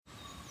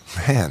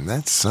Man,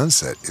 that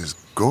sunset is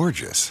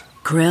gorgeous.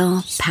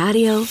 Grill,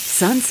 patio,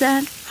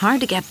 sunset.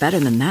 Hard to get better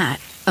than that.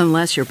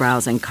 Unless you're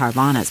browsing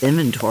Carvana's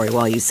inventory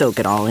while you soak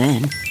it all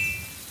in.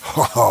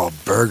 Oh,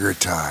 burger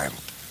time.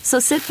 So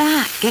sit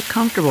back, get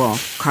comfortable.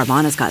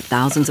 Carvana's got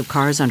thousands of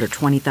cars under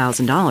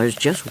 $20,000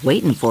 just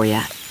waiting for you.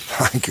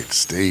 I could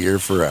stay here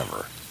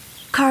forever.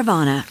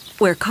 Carvana,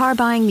 where car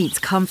buying meets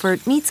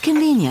comfort meets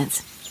convenience.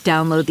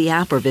 Download the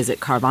app or visit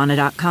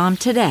Carvana.com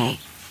today.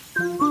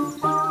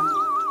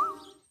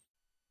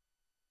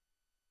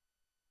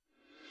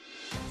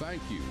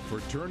 Thank you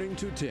for turning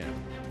to 10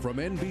 from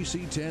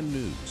NBC 10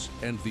 News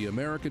and the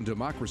American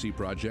Democracy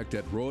Project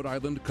at Rhode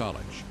Island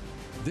College.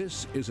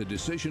 This is a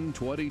Decision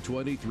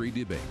 2023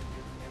 debate,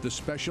 the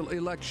special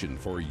election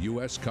for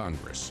U.S.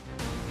 Congress.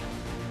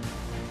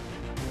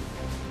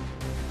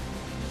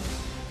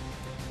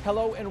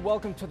 Hello and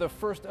welcome to the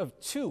first of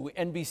two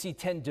NBC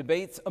 10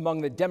 debates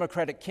among the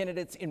Democratic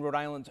candidates in Rhode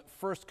Island's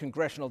 1st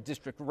Congressional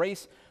District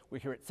race. We're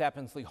here at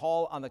Sappensley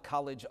Hall on the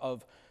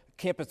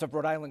campus of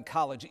Rhode Island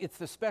College. It's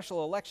the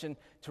special election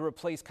to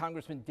replace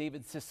Congressman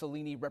David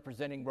Cicilline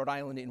representing Rhode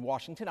Island in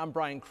Washington. I'm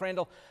Brian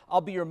Crandall.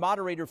 I'll be your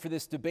moderator for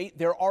this debate.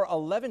 There are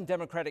 11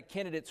 Democratic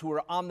candidates who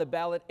are on the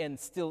ballot and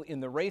still in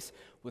the race.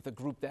 With a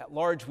group that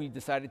large, we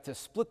decided to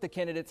split the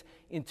candidates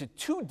into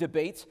two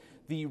debates.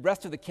 The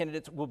rest of the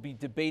candidates will be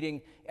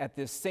debating at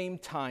this same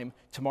time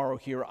tomorrow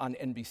here on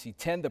NBC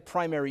 10. The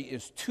primary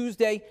is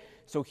Tuesday.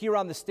 So here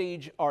on the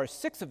stage are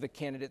 6 of the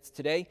candidates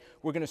today.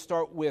 We're going to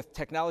start with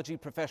technology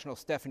professional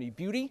Stephanie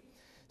Beauty,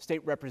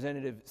 State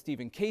Representative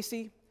Stephen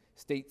Casey,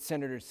 State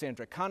Senator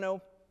Sandra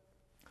Cano,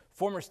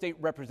 former State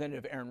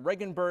Representative Aaron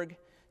Regenberg,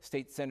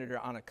 State Senator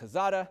Ana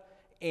Quezada,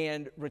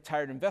 and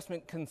retired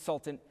investment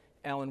consultant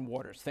Alan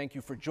Waters. Thank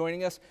you for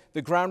joining us.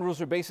 The ground rules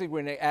are basically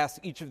we're going to ask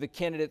each of the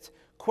candidates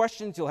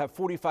questions. You'll have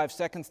 45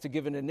 seconds to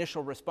give an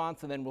initial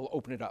response, and then we'll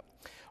open it up.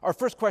 Our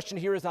first question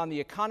here is on the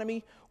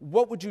economy.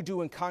 What would you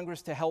do in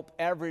Congress to help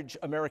average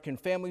American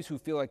families who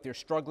feel like they're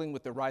struggling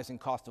with the rising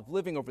cost of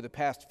living over the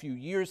past few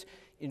years?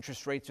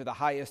 Interest rates are the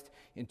highest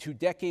in 2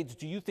 decades.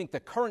 Do you think the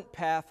current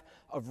path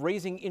of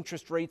raising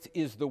interest rates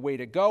is the way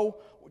to go?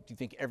 Or do you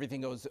think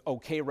everything goes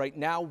okay right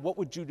now? What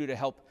would you do to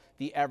help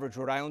the average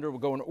Rhode Islander? We'll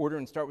go in order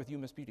and start with you,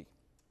 Ms. Beauty.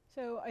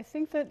 So I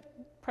think that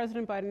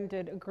President Biden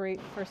did a great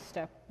first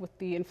step with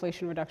the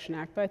Inflation Reduction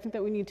Act, but I think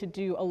that we need to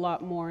do a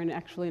lot more and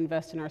actually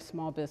invest in our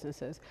small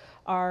businesses.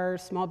 Our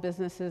small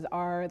businesses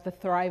are the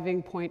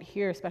thriving point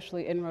here,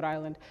 especially in Rhode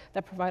Island,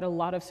 that provide a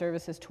lot of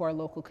services to our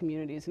local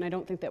communities, and I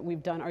don't think that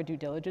we've done our due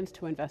diligence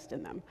to invest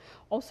in them.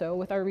 Also,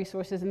 with our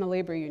resources in the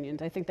labor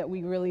unions, I think that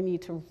we really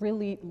need to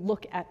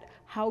look at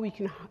how we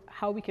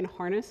can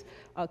harness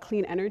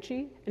clean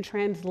energy and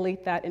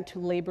translate that into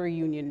labor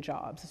union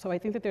jobs. So I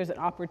think that there's an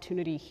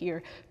opportunity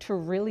here to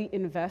really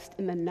invest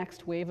in the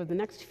next wave of the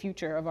next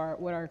future of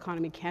what our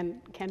economy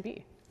can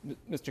be.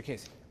 Mr.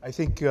 Casey. I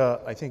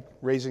think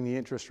raising the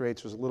interest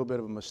rates was a little bit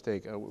of a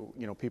mistake.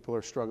 People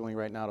are struggling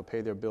right now to pay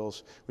their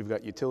bills. We've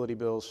got utility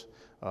bills,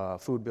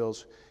 food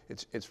bills.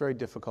 It's very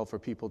difficult for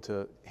people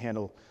to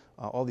handle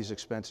all these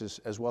expenses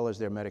as well as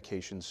their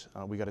medications.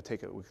 We got to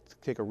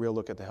take a real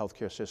look at the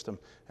healthcare system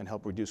and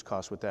help reduce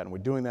costs with that. And we're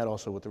doing that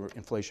also with the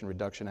Inflation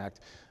Reduction Act,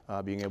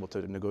 being able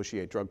to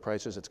negotiate drug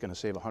prices. It's going to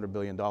save $100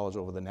 billion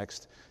over the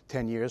next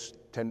 10 years,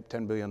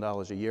 $10 billion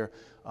a year.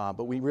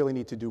 But we really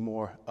need to do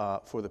more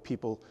for the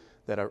people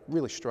that are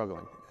really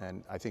struggling.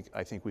 And I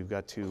think we've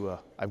got to,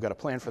 I've got a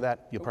plan for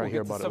that. You'll probably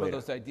hear about it later. Some of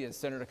those ideas.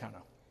 Senator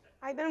Cano.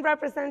 I've been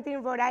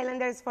representing Rhode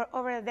Islanders for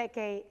over a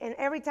decade, and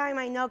every time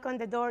I knock on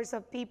the doors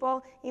of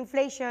people,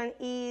 inflation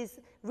is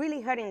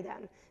really hurting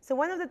them. So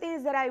one of the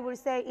things that I would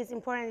say is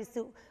important is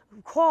to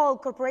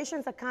hold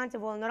corporations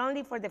accountable, not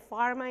only for the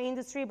pharma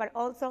industry, but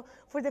also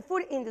for the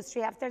food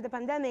industry. After the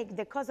pandemic,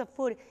 the cost of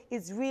food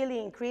is really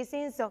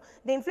increasing. So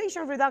the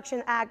Inflation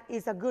Reduction Act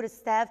is a good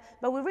step,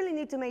 but we really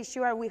need to make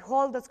sure we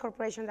hold those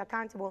corporations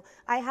accountable.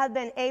 I have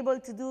been able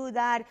to do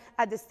that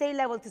at the state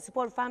level to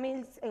support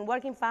families and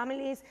working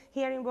families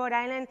here in Rhode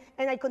Island,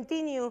 and I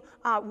continue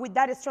with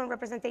that strong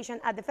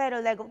representation at the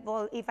federal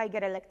level if I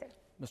get elected.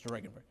 Mr.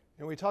 Regenberg.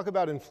 And we talk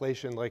about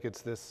inflation like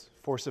it's this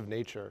force of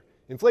nature.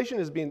 Inflation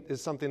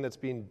is something that's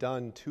being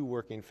done to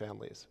working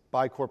families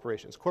by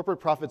corporations.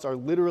 Corporate profits are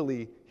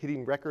literally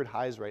hitting record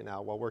highs right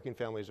now while working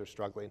families are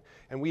struggling.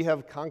 And we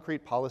have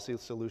concrete policy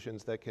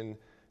solutions that can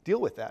deal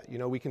with that.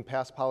 We can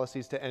pass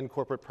policies to end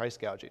corporate price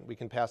gouging. We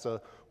can pass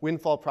a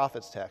windfall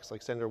profits tax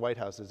like Senator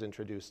Whitehouse has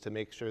introduced to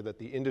make sure that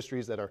the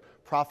industries that are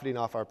profiting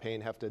off our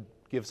pain have to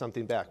give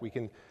something back. We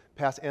can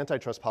pass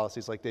antitrust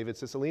policies like David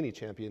Cicilline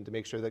championed to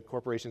make sure that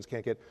corporations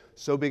can't get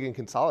so big and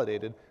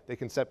consolidated they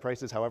can set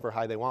prices however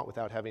high they want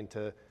without having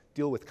to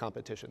deal with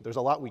competition. There's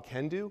a lot we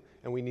can do,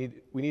 and we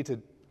need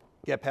to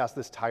get past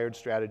this tired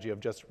strategy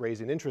of just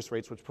raising interest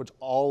rates, which puts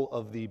all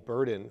of the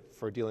burden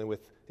for dealing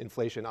with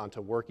inflation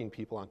onto working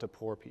people, onto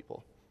poor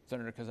people.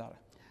 Senator Quezada.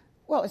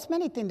 Well, it's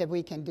many things that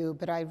we can do,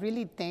 but I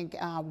really think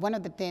one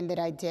of the things that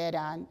I did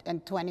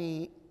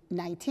in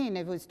 19,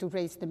 it was to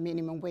raise the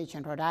minimum wage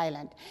in Rhode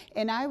Island.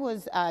 And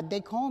they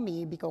called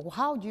me because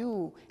how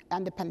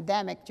and the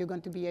pandemic, you're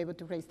going to be able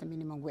to raise the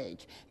minimum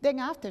wage. Then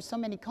after, so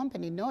many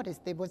companies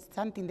noticed there was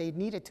something they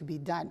needed to be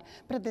done.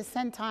 But at the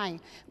same time,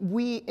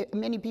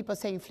 many people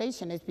say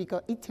inflation is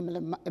because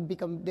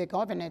the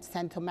government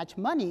sent too much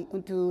money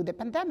into the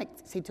pandemic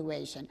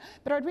situation.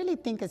 But I really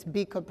think it's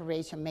big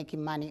corporations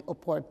making money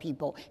of poor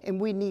people, and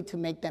we need to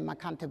make them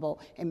accountable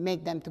and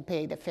make them to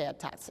pay the fair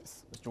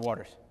taxes. Mr.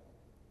 Waters.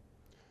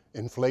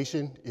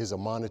 Inflation is a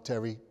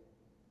monetary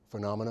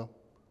phenomenon.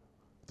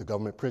 The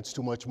government prints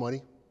too much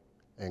money,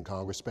 and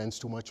Congress spends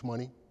too much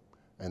money,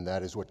 and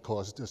that is what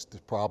caused us the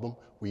problem.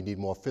 We need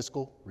more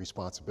fiscal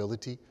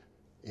responsibility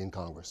in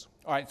Congress.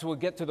 All right, so we'll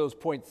get to those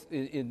points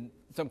in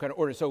some kind of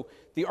order. So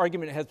the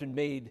argument has been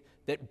made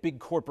that big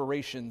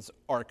corporations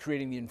are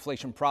creating the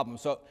inflation problem.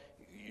 So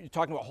you're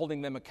talking about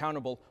holding them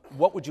accountable.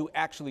 What would you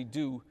actually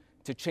do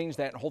to change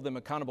that and hold them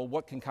accountable?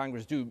 What can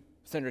Congress do?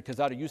 Senator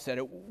Quezada, you said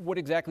it. What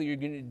exactly are you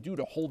going to do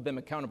to hold them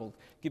accountable?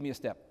 Give me a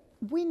step.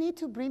 We need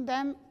to bring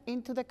them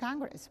into the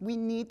Congress. We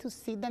need to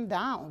sit them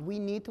down. We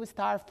need to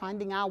start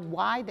finding out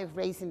why they're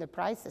raising the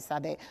prices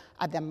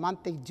at the month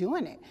they're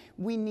doing it.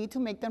 We need to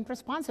make them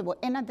responsible.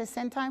 And at the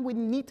same time, we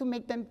need to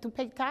make them to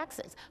pay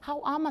taxes.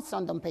 How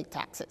Amazon don't pay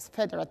taxes,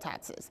 federal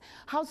taxes?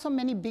 How so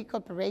many big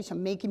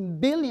corporations making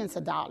billions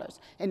of dollars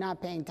and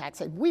not paying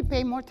taxes? We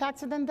pay more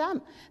taxes than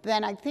them.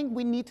 Then I think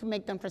we need to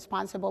make them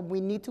responsible.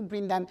 We need to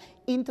bring them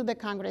into the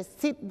Congress,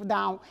 sit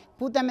down,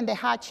 put them in the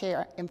hot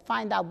chair, and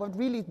find out what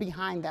really is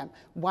behind them,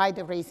 why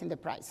they're raising the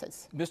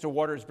prices. Mr.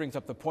 Waters brings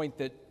up the point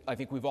that I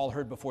think we've all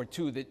heard before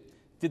too, that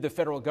did the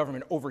federal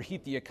government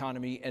overheat the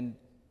economy and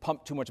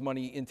pump too much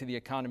money into the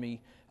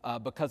economy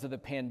because of the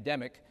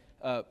pandemic?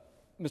 Mr.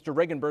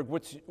 Regenberg,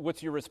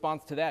 what's your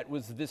response to that?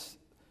 Was this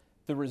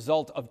the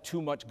result of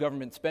too much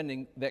government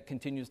spending that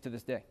continues to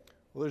this day?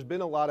 Well, there's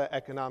been a lot of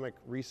economic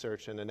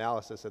research and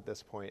analysis at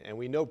this point, and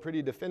we know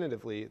pretty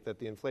definitively that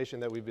the inflation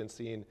that we've been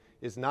seeing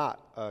is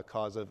not a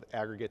cause of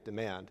aggregate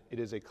demand. It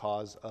is a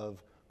cause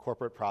of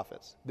corporate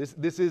profits.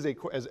 This is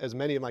as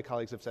many of my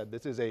colleagues have said,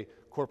 this is a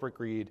corporate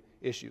greed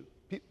issue.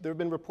 There have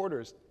been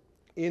reporters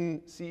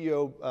in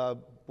CEO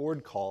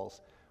board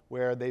calls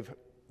where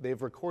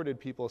they've recorded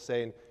people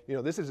saying,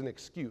 this is an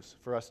excuse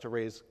for us to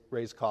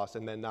raise costs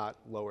and then not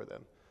lower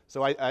them.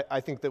 So I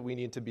think that we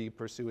need to be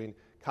pursuing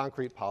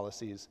concrete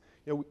policies.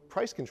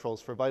 Price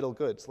controls for vital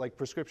goods like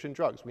prescription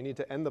drugs. We need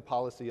to end the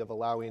policy of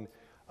allowing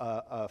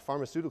a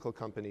pharmaceutical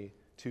company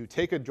to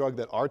take a drug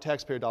that our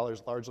taxpayer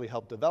dollars largely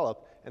helped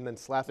develop and then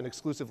slap an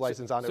exclusive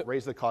license on it,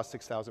 raise the cost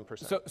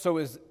 6,000%. So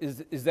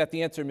is that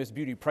the answer, Ms.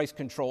 Beauty? Price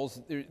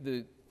controls,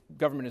 the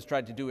government has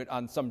tried to do it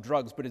on some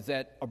drugs, but is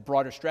that a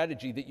broader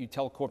strategy that you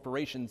tell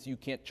corporations you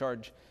can't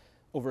charge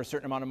over a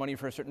certain amount of money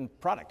for a certain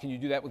product? Can you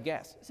do that with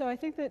gas? So I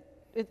think that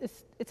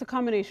it's a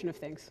combination of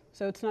things.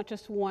 So it's not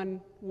just one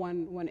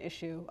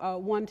issue.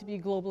 One, to be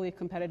globally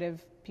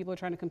competitive. People are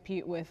trying to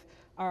compete with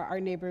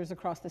our neighbors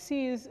across the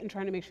seas and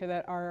trying to make sure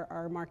that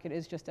our market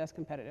is just as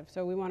competitive.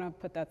 So we want to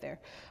put that there,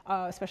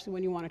 especially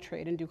when you want to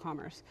trade and do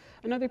commerce.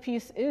 Another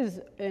piece is,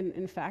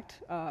 in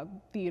fact,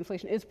 the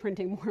inflation is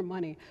printing more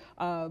money.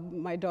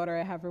 My daughter,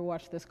 I have her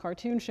watch this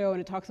cartoon show,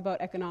 and it talks about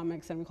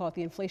economics, and we call it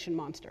the inflation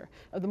monster.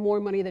 The more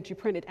money that you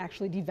print, it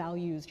actually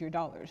devalues your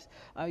dollars.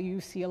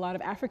 You see a lot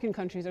of African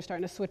countries are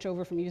starting to switch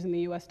over from using the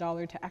US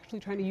dollar to actually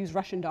trying to use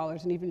Russian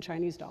dollars and even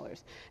Chinese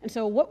dollars. And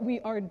so what we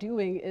are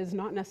doing is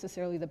not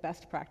necessarily the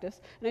best practice.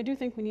 And I do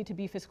think we need to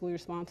be fiscally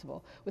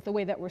responsible with the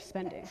way that we're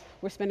spending.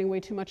 We're spending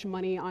way too much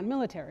money on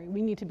military.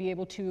 We need to be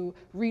able to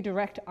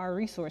redirect our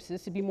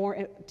resources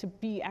to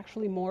be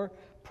actually more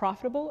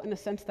profitable in the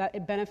sense that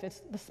it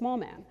benefits the small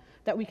man,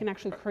 that we can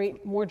actually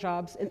create more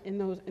jobs in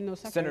those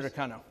sectors. Senator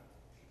Cano.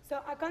 So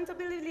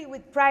accountability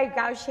with price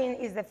gouging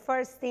is the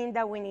first thing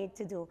that we need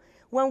to do.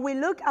 When we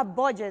look at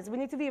budgets, we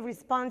need to be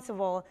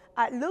responsible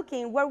at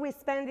looking where we're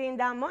spending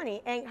that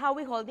money and how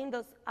we're holding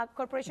those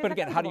corporations But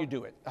again, accountable. how do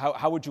you do it?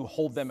 How would you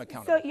hold them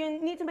accountable? So you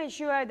need to make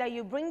sure that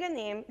you bring it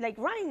in. Like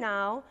right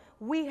now,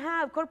 we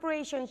have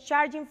corporations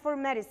charging for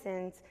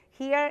medicines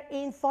here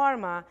in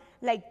pharma,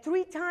 like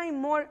 3 times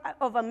more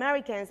of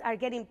Americans are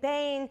getting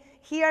paid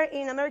here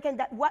in America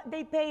than what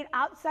they paid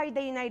outside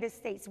the United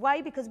States.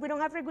 Why? Because we don't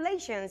have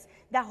regulations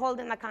that hold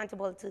them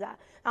accountable to that.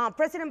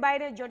 President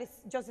Biden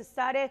just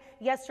started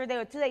yesterday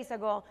or 2 days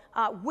ago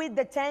with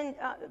the 10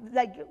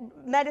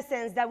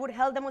 medicines that would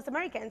help the most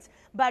Americans,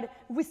 but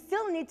we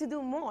still need to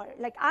do more.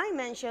 Like I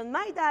mentioned,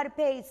 my dad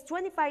pays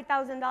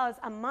 $25,000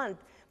 a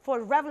month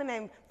for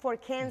Revlimid for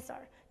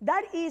cancer.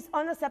 That is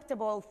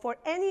unacceptable for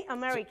any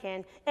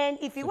American. And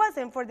if it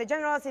wasn't for the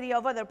generosity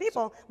of other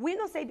people, we're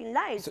not saving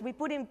lives. We're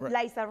putting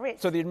lives at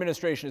risk. So the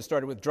administration has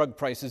started with drug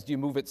prices. Do you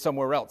move it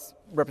somewhere else?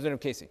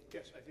 Representative Casey.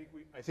 Yes,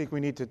 I think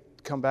we need to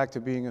come back to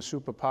being a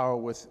superpower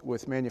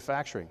with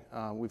manufacturing.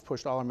 We've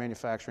pushed all our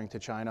manufacturing to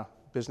China.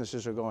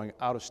 Businesses are going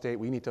out of state.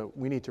 We need to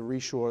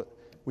reshore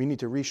We need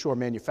to reshore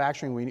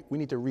manufacturing. We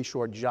need to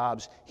reshore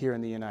jobs here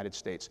in the United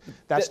States.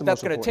 That's the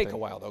most important thing. That's going to take a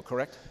while, though,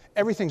 correct?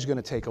 Everything's going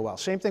to take a while.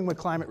 Same thing with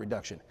climate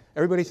reduction.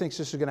 Everybody thinks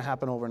this is going to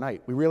happen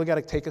overnight. We really got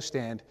to take a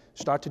stand,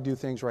 start to do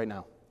things right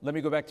now. Let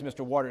me go back to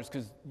Mr. Waters,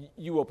 because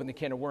you opened the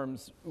can of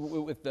worms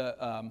with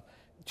the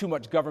too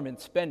much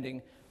government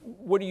spending.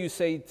 What do you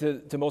say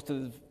to most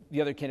of the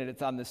other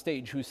candidates on the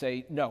stage who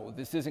say, no,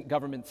 this isn't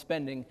government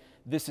spending,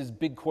 this is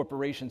big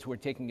corporations who are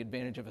taking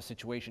advantage of a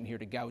situation here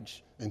to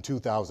gouge? In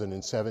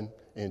 2007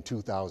 and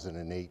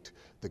 2008,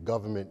 the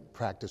government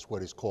practiced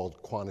what is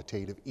called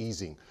quantitative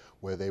easing,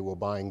 where they were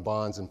buying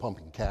bonds and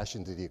pumping cash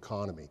into the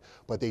economy.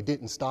 But they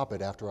didn't stop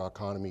it after our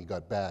economy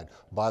got bad.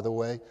 By the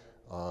way,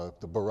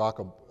 the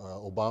Barack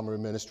Obama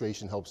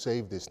administration helped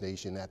save this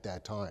nation at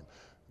that time.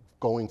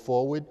 Going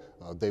forward,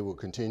 they were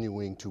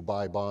continuing to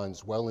buy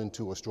bonds well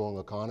into a strong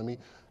economy,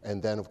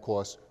 and then, of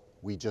course,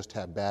 we just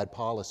have bad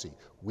policy.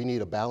 We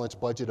need a balanced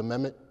budget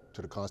amendment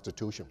to the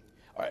Constitution.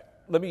 All right,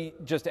 let me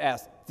just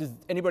ask, does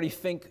anybody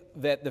think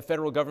that the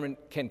federal government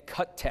can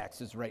cut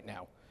taxes right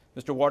now?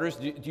 Mr. Waters,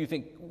 do you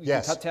think we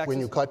can cut taxes? Yes, when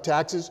you cut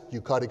taxes,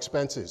 you cut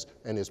expenses,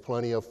 and there's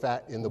plenty of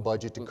fat in the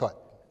budget to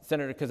cut.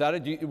 Senator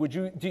Quezada,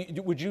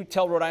 would you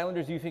tell Rhode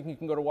Islanders, do you think you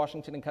can go to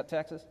Washington and cut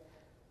taxes?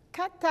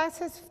 Cut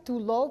taxes to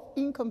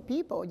low-income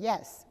people,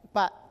 yes,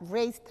 but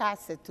raise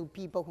taxes to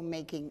people who are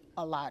making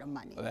a lot of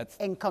money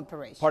in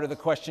corporations. Part of the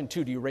question,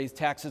 too. Do you raise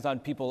taxes on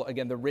people,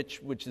 again, the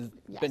rich, which has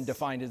been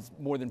defined as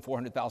more than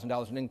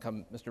 $400,000 in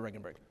income, Mr.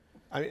 Regenberg?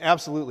 I mean,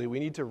 absolutely. We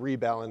need to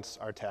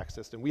rebalance our tax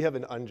system. We have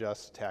an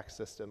unjust tax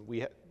system.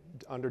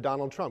 Under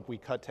Donald Trump, we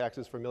cut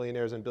taxes for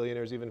millionaires and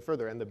billionaires even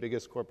further, and the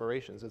biggest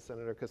corporations, as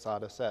Senator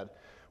Quezada said.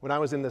 When I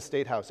was in the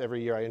State House,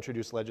 every year I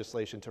introduced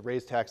legislation to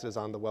raise taxes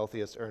on the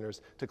wealthiest earners,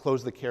 to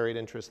close the carried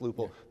interest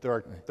loophole.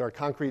 There are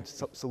concrete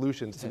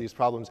solutions to these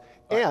problems,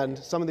 and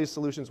some of these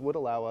solutions would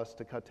allow us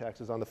to cut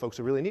taxes on the folks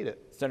who really need it.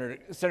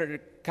 Senator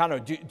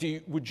Cano,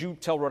 would you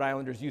tell Rhode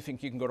Islanders you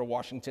think you can go to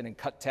Washington and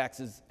cut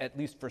taxes at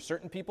least for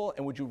certain people,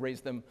 and would you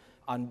raise them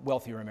on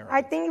wealthier Americans?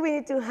 I think we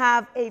need to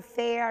have a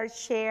fair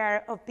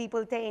share of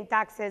people paying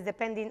taxes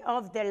depending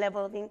on their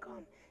level of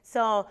income.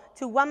 So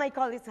to what my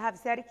colleagues have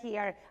said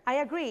here, I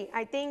agree.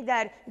 I think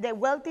that the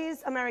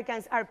wealthiest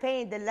Americans are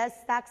paying the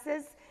less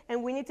taxes,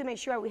 and we need to make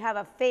sure we have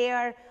a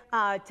fair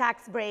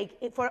tax break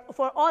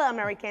for all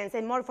Americans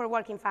and more for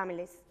working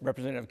families.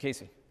 Representative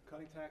Casey.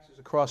 Cutting taxes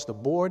across the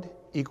board,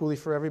 equally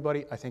for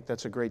everybody, I think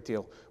that's a great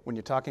deal. When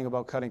you're talking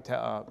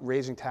about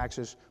raising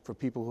taxes for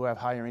people who have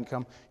higher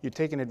income, you're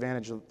taking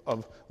advantage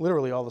of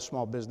literally all the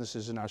small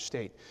businesses in our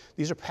state.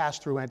 These are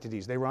pass-through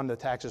entities. They run the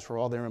taxes for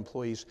all their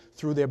employees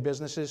through their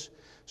businesses.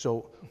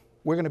 So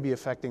we're going to be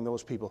affecting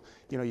those people.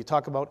 You know, you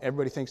talk about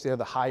everybody thinks they're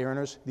the high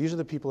earners. These are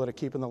the people that are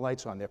keeping the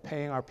lights on. They're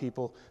paying our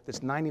people. That's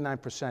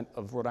 99%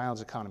 of Rhode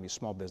Island's economy is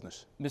small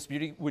business. Ms.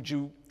 Beauty, would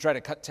you try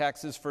to cut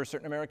taxes for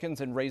certain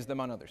Americans and raise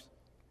them on others?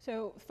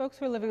 So folks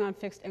who are living on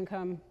fixed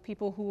income,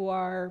 people who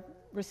are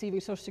receiving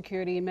Social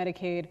Security and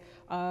Medicaid,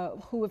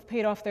 who have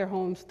paid off their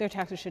homes, their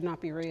taxes should not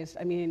be raised.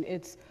 I mean,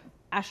 it's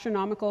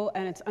astronomical,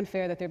 and it's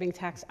unfair that they're being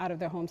taxed out of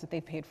their homes that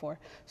they've paid for.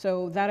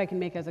 So that I can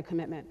make as a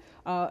commitment.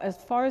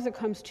 As far as it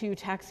comes to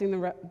taxing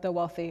the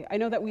wealthy, I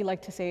know that we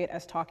like to say it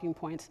as talking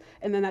points,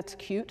 and then that's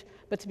cute,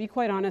 but to be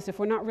quite honest, if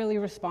we're not really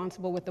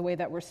responsible with the way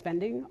that we're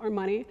spending our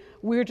money,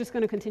 we're just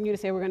going to continue to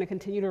say we're going to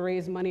continue to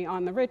raise money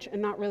on the rich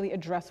and not really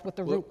address what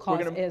the root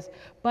cause is.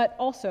 But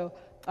also,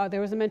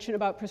 there was a mention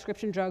about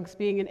prescription drugs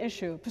being an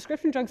issue.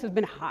 Prescription drugs have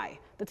been high.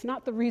 That's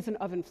not the reason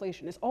of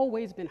inflation. It's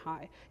always been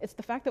high. It's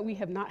the fact that we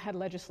have not had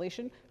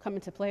legislation come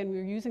into play, and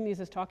we're using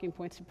these as talking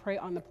points to prey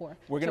on the poor.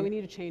 So we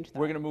need to change that.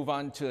 We're going to move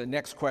on to the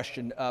next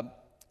question.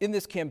 In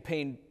this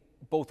campaign,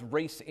 both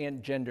race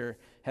and gender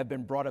have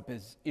been brought up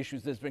as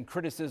issues. There's been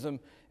criticism,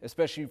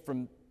 especially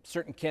from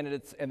certain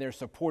candidates and their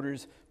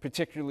supporters,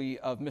 particularly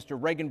of Mr.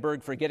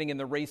 Regenberg for getting in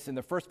the race in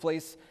the first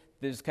place.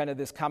 There's kind of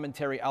this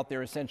commentary out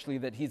there essentially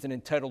that he's an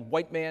entitled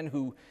white man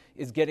who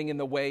is getting in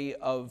the way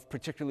of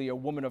particularly a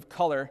woman of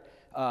color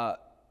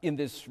in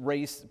this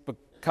race,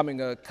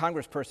 becoming a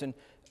congressperson.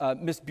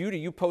 Ms. Beauty,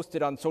 you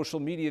posted on social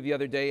media the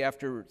other day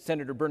after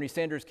Senator Bernie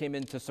Sanders came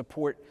in to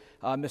support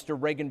Mr.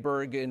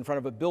 Regenberg in front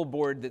of a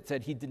billboard that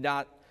said he did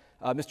not,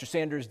 Mr.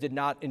 Sanders did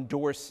not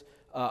endorse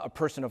a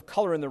person of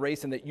color in the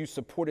race, and that you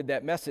supported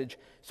that message.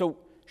 So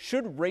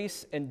should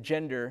race and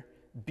gender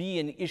be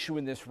an issue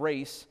in this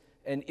race?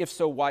 And if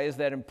so, why is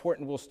that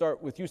important? We'll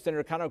start with you,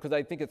 Senator Cano, because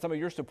I think it's some of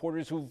your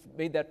supporters who've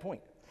made that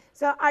point.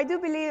 So I do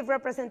believe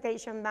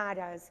representation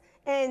matters.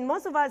 And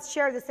most of us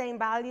share the same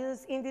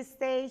values in this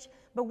stage.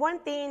 But one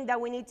thing that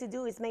we need to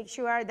do is make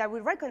sure that we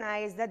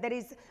recognize that there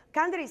is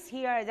candidates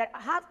here that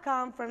have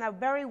come from a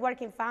very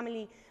working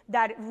family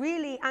that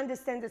really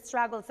understand the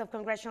struggles of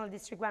Congressional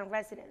District 1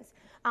 residents.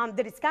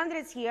 There is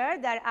candidates here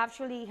that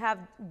actually have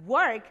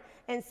worked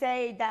and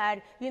say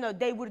that, you know,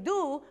 they would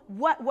do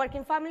what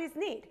working families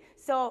need.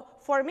 So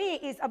for me,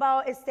 it's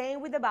about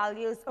staying with the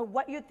values of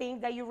what you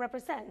think that you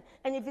represent.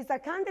 And if it's a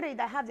candidate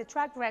that have the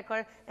track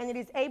record and it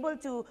is able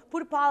to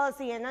put policy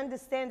policy and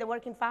understand the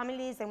working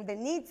families and the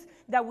needs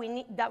that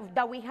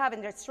we have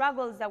and the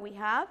struggles that we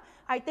have,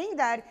 I think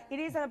that it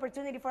is an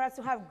opportunity for us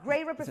to have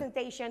great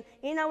representation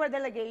in our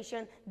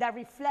delegation that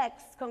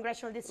reflects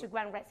Congressional District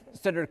 1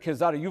 residents. Senator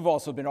Quezada, you've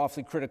also been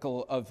awfully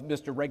critical of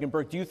Mr.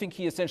 Regenberg. Do you think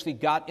he essentially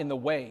got in the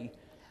way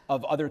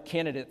of other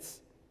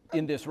candidates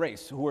in this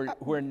race who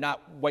are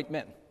not white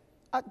men?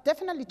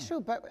 Definitely true,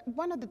 but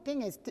one of the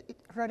things is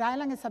Rhode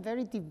Island is a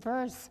very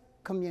diverse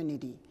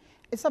community.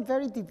 It's a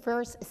very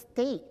diverse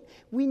state.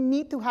 We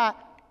need to have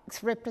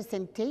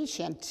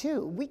representation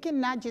too. We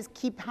cannot just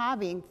keep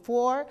having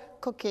 4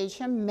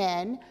 Caucasian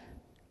men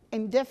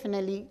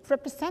indefinitely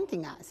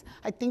representing us.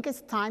 I think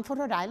it's time for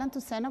Rhode Island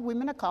to send a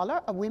woman of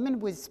color, a woman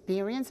with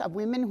experience, a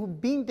woman who've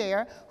been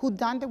there, who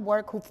done the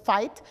work, who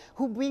fight,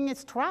 who bring a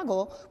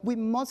struggle with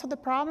most of the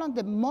problems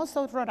that most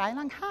of Rhode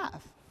Island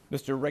have.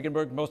 Mr.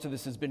 Regenberg, most of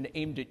this has been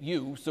aimed at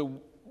you. So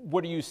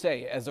what do you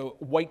say? As a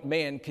white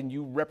man, can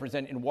you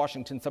represent in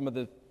Washington some of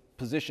the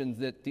positions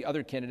that the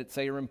other candidates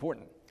say are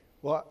important?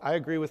 Well, I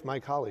agree with my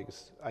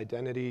colleagues.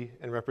 Identity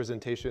and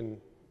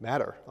representation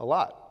matter a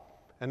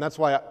lot. And that's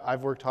why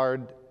I've worked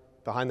hard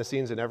behind the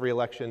scenes in every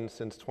election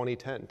since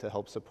 2010 to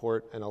help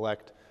support and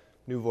elect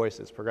new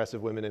voices,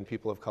 progressive women and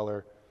people of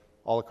color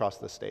all across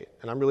the state.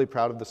 And I'm really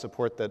proud of the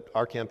support that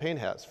our campaign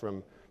has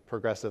from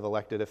progressive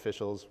elected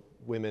officials,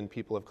 women,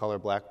 people of color,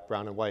 black,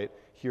 brown, and white,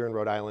 here in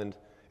Rhode Island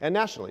and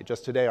nationally.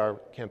 Just today, our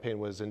campaign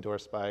was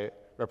endorsed by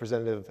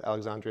Representative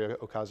Alexandria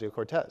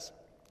Ocasio-Cortez.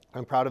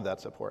 I'm proud of that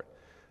support.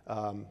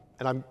 And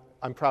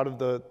I'm proud of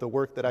the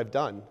work that I've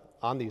done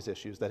on these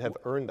issues that have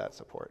earned that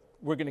support.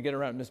 We're going to get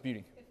around Ms.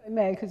 Beauty. If I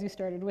may, because you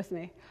started with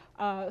me.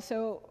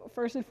 So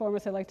first and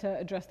foremost, I'd like to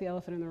address the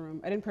elephant in the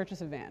room. I didn't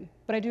purchase a van,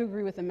 but I do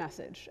agree with the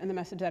message and the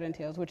message that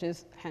entails, which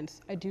is,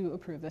 hence, I do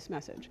approve this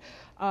message.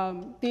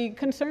 The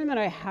concern that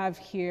I have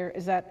here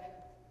is that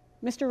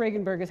Mr.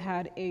 Regenberg has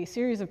had a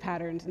series of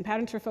patterns, and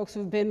patterns for folks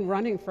who've been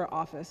running for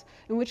office,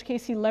 in which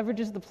case he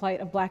leverages the plight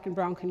of black and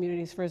brown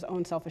communities for his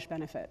own selfish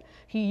benefit.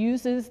 He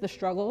uses the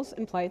struggles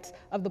and plights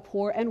of the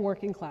poor and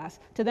working class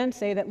to then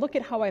say that, look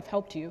at how I've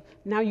helped you,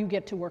 now you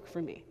get to work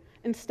for me.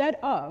 Instead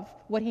of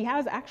what he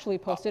has actually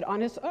posted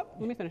on his,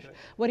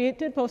 what he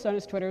did post on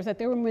his Twitter is that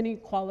there were many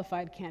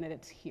qualified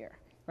candidates here,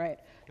 right?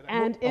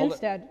 And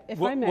instead,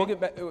 if I may, I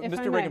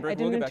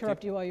didn't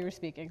interrupt you while you were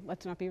speaking,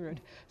 let's not be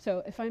rude.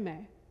 So if I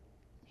may,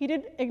 he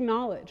did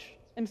acknowledge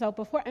himself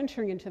before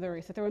entering into the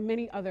race that there were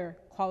many other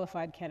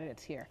qualified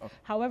candidates here. Okay.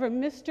 However,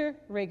 Mr.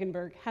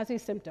 Regenberg has a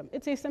symptom.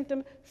 It's a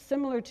symptom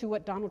similar to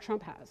what Donald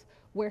Trump has,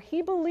 where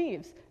he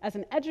believes, as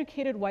an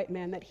educated white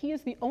man, that he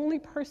is the only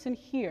person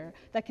here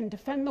that can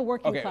defend the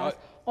working class,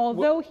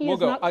 although he has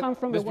not come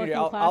from a working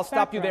class I'll stop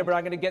background. you there, but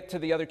I'm going to get to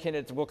the other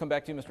candidates, and we'll come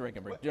back to you, Mr.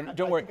 Regenberg.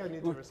 Don't worry. I think I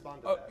need to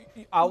respond to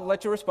that. I'll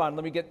let you respond.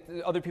 Let me get,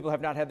 other people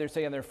have not had their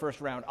say in their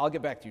first round. I'll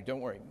get back to you. Don't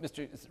worry.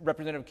 Mr.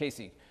 Representative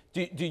Casey,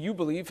 do you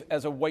believe,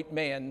 as a white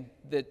man,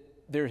 that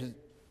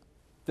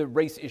the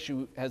race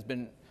issue has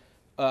been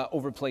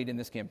overplayed in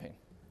this campaign?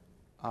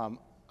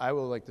 I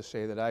would like to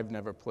say that I've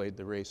never played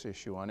the race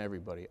issue on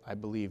everybody. I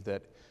believe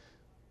that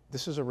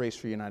this is a race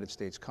for United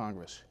States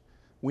Congress.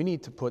 We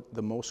need to put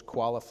the most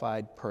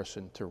qualified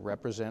person to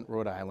represent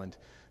Rhode Island,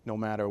 no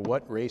matter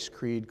what race,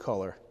 creed,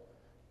 color,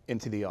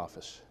 into the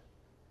office.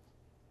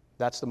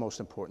 That's the most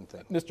important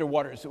thing. Mr.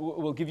 Waters,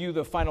 we'll give you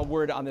the final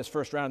word on this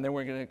first round, and then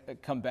we're going to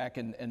come back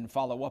and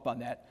follow up on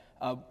that.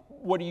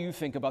 What do you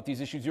think about these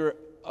issues? You're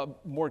a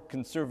more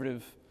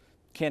conservative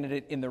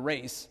candidate in the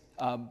race.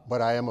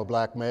 But I am a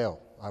black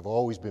male. I've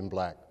always been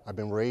black. I've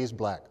been raised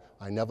black.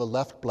 I never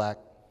left black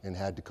and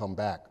had to come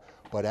back.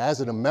 But as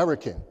an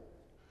American,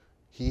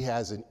 he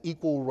has an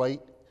equal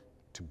right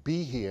to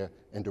be here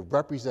and to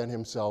represent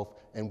himself,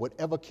 and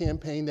whatever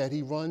campaign that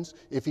he runs,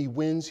 if he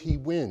wins, he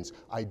wins.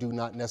 I do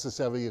not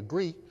necessarily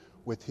agree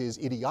with his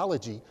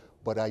ideology,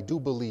 but I do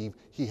believe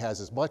he has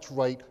as much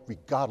right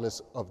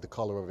regardless of the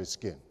color of his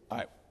skin. All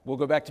right, we'll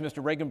go back to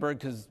Mr. Regenberg,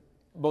 because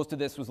most of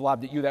this was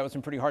lobbed at you. That was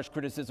some pretty harsh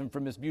criticism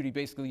from Ms. Beauty,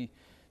 basically.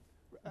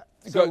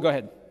 Go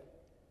ahead.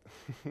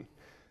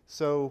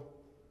 So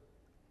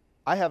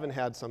I haven't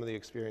had some of the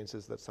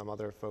experiences that some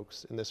other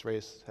folks in this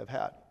race have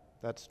had.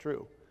 That's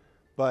true.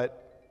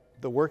 But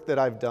the work that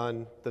I've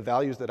done, the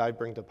values that I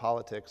bring to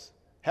politics,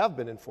 have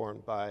been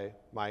informed by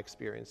my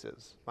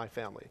experiences, my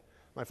family.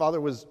 My father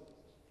was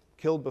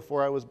killed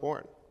before I was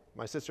born.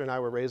 My sister and I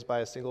were raised by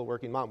a single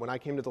working mom. When I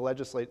came to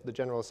the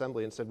General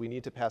Assembly and said we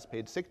need to pass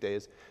paid sick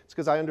days, it's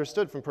because I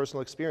understood from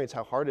personal experience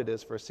how hard it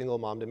is for a single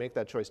mom to make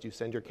that choice. Do you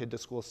send your kid to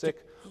school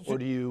sick, or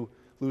do you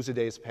lose a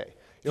day's pay?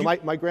 You know,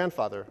 my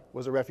grandfather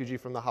was a refugee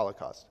from the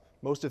Holocaust.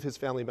 Most of his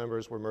family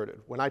members were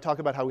murdered. When I talk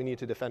about how we need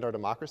to defend our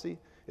democracy,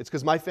 it's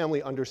because my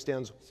family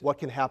understands what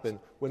can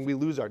happen when we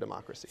lose our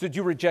democracy. So do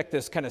you reject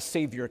this kind of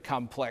savior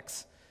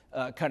complex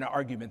kind of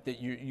argument that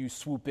you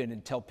swoop in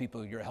and tell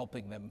people you're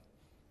helping them?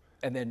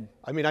 And then,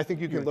 I mean, I think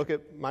you can look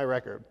at my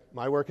record.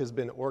 My work has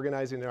been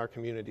organizing in our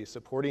community,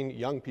 supporting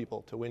young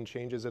people to win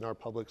changes in our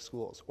public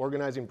schools,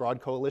 organizing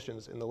broad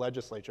coalitions in the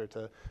legislature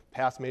to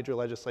pass major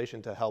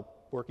legislation to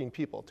help working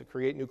people, to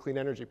create new clean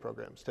energy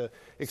programs, to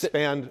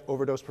expand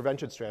overdose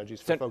prevention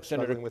strategies for folks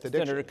struggling with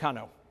addiction. Senator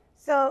Cano.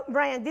 So,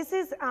 Brian, this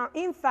is,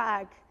 in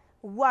fact,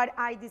 what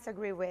I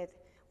disagree with.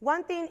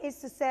 One thing is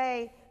to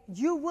say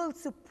you will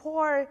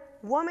support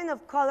women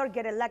of color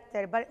get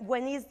elected, but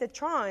when it's the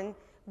turn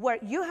where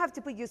you have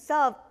to put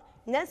yourself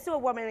next to a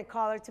woman of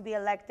color to be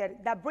elected,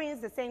 that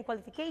brings the same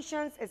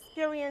qualifications,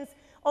 experience,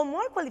 or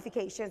more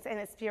qualifications and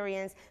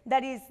experience,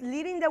 that is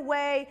leading the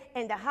way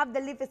and that have the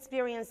lived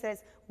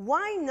experiences,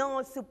 why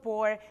not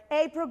support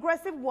a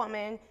progressive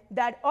woman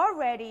that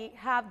already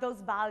have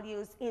those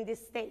values in this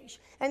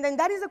stage? And then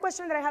that is the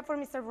question that I have for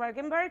Mr.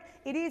 Regenberg.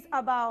 It is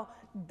about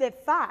the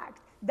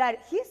fact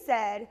that he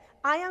said,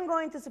 I am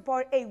going to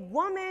support a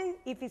woman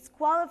if it's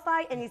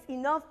qualified and is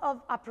enough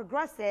of a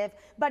progressive,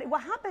 but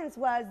what happens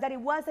was that it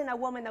wasn't a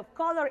woman of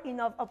color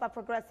enough of a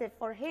progressive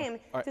for him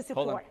to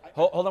support.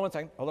 Hold on one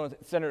second. Hold on,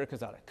 Senator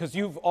Quezada, because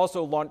you've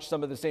also launched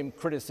some of the same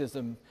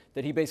criticism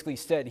that he basically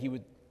said he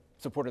would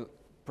support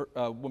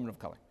a woman of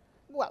color.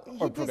 Well,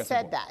 he just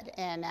said that,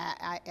 and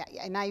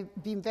I've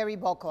been very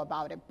vocal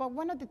about it. But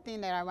one of the things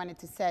that I wanted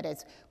to say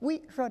is,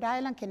 Rhode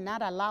Island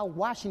cannot allow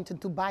Washington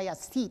to buy a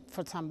seat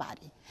for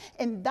somebody.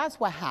 And that's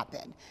what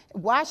happened.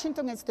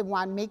 Washington is the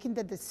one making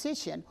the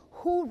decision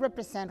who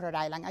represents Rhode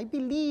Island. I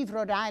believe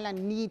Rhode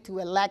Island need to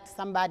elect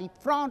somebody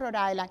from Rhode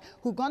Island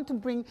who's going to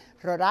bring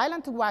Rhode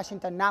Island to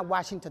Washington, not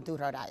Washington to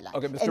Rhode Island.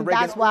 Okay, Mr. And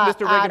Reagan, that's why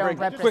Mr. I don't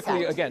Reagan, represent.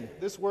 quickly again.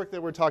 This work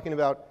that we're talking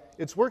about,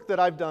 it's work that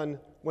I've done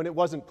when it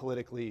wasn't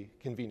politically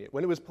convenient,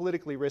 when it was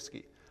politically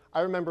risky. I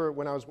remember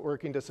when I was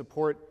working to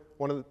support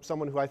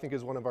someone who I think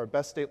is one of our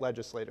best state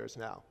legislators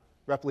now,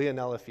 Rep.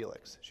 Leonella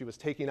Felix. She was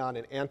taking on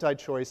an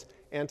anti-choice,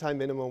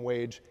 anti-minimum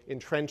wage,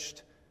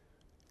 entrenched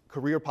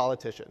career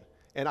politician.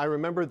 And I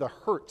remember the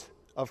hurt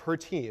of her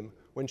team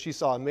when she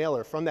saw a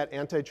mailer from that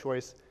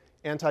anti-choice,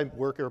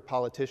 anti-worker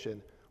politician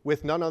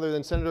with none other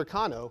than Senator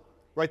Cano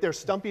right there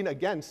stumping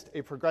against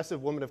a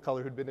progressive woman of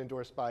color who'd been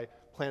endorsed by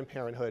Planned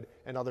Parenthood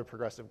and other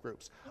progressive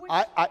groups.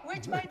 Can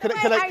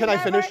I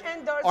finish?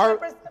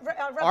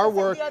 Our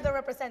work, the other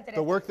representative.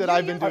 The work that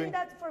I've been doing.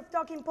 That for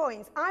talking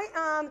points. I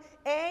am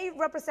a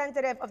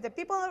representative of the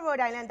people of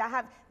Rhode Island that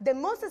have the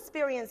most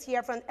experience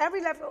here from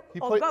every level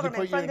of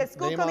government, from the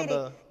school committee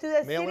to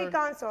the city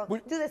council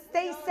to the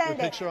state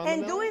senate,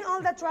 and doing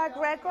all the track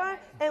record,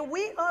 and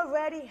we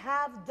already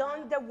have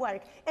done the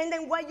work. And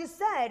then what you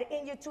said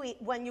in your tweet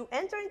when you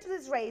enter into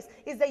this race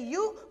is that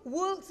you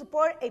will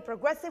support a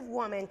progressive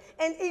woman.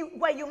 And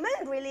what you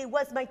meant really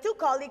was my two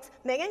colleagues,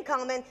 Megan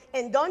Coleman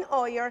and Dawn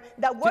Oyer,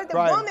 that were the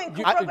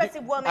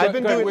progressive women. I've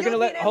been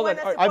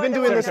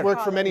doing this work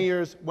for many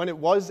years when it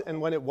was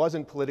and when it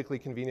wasn't politically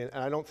convenient,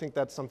 and I don't think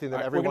that's something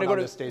that everyone on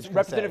this stage can say.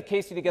 Representative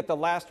Casey to get the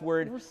last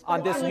word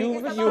on this.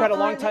 You had a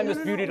long time, Ms.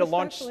 Beauty, to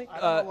launch the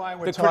criticism. I don't know why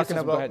we're talking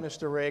about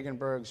Mr.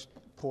 Regenberg's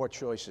poor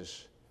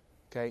choices.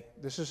 Okay,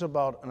 this is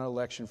about an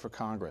election for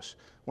Congress.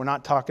 We're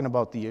not talking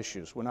about the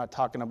issues. We're not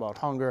talking about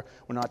hunger.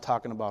 We're not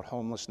talking about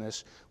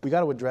homelessness. We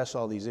got to address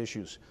all these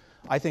issues.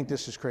 I think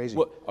this is crazy.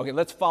 Well, okay,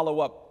 let's follow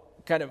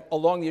up kind of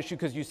along the issue,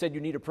 because you said you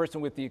need a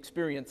person with the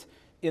experience.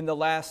 In the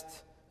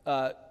last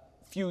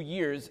few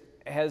years,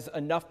 has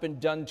enough been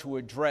done to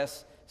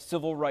address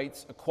civil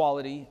rights,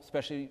 equality,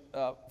 especially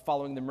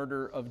following the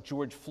murder of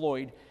George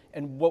Floyd?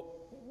 And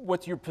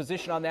what's your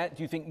position on that?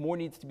 Do you think more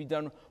needs to be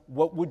done?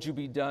 What would you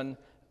be done?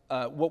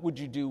 What would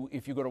you do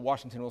if you go to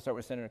Washington? We'll start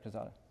with Senator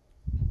Quezada.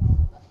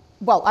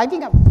 Well, I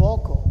think I'm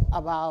vocal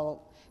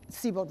about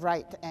civil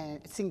rights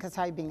since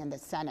I've been in the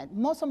Senate.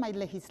 Most of my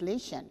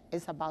legislation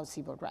is about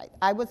civil rights.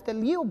 I was the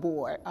Leo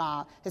Board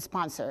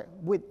sponsor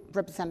with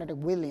Representative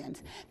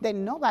Williams.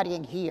 Then nobody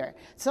in here,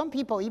 some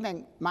people,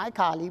 even my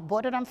colleague,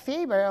 voted in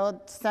favor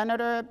of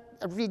Senator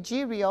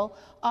Ruggiero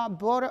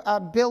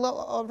Bill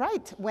of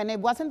Rights when it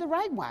wasn't the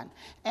right one.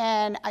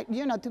 And,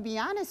 to be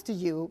honest to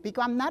you,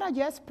 because I'm not a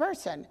yes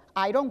person,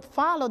 I don't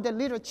follow the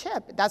little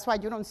chip. That's why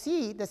you don't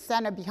see the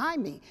Senate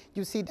behind me.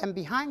 You see them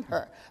behind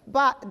her.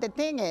 But the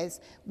thing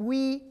is,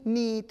 we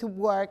need to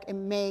work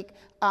and make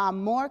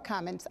more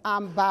comments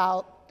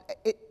about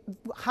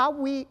how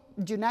we,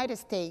 United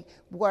States,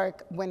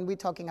 work when we're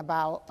talking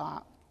about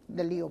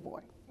the Leo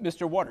Board.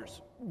 Mr.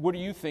 Waters, what do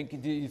you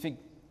think? Do you think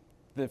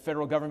the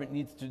federal government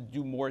needs to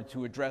do more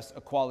to address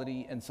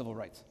equality and civil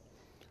rights?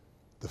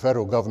 The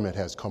federal government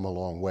has come a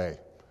long way.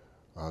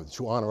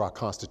 To honor our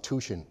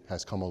Constitution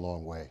has come a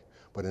long way.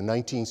 But in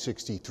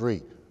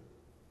 1963,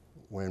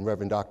 when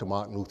Reverend Dr.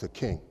 Martin Luther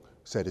King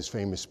said his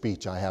famous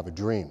speech, "I Have a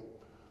Dream,"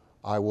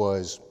 I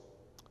was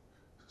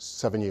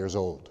 7 years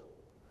old.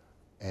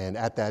 And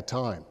at that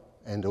time,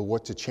 and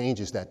what the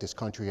changes that this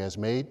country has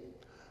made,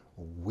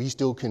 we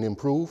still can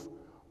improve,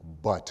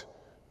 but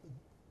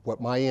what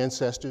my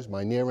ancestors,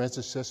 my near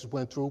ancestors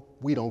went through,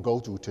 we don't go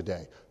through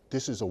today.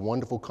 This is a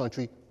wonderful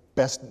country,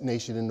 best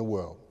nation in the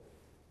world.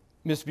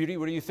 Ms. Beauty,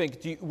 what do you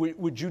think?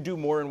 Would you do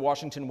more in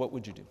Washington? What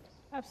would you do?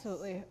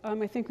 Absolutely.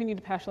 I think we need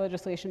to pass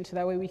legislation so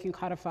that way we can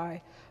codify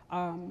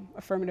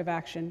affirmative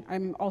action.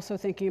 I'm also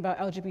thinking about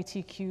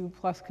LGBTQ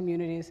plus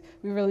communities.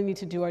 We really need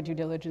to do our due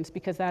diligence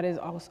because that is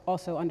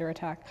also under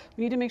attack.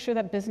 We need to make sure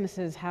that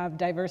businesses have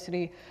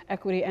diversity,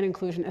 equity, and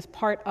inclusion as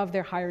part of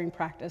their hiring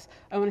practice.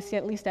 I want to see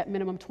at least at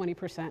minimum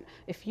 20%.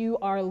 If you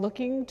are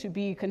looking to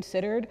be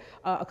considered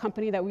a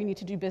company that we need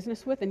to do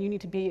business with, then you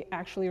need to be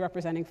actually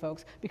representing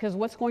folks, because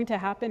what's going to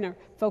happen are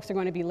folks are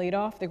going to be laid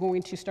off. They're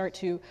going to start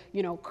to,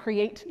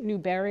 create new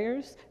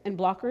barriers and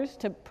blockers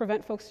to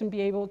prevent folks from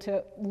being able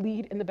to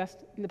lead in the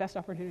best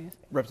opportunities.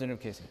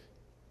 Representative Casey.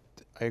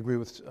 I agree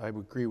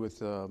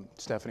with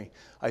Stephanie.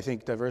 I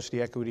think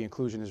diversity, equity,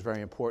 inclusion is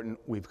very important.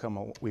 We've come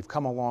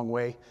a long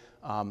way,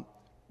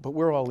 but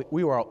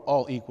we are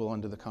all equal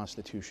under the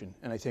Constitution.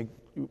 And I think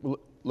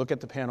look at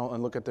the panel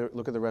and look at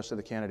the rest of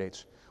the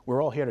candidates.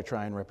 We're all here to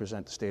try and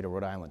represent the state of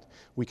Rhode Island.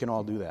 We can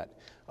all do that.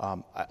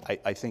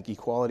 I think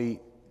equality,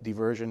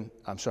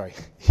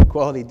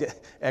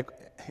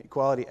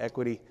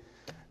 equity,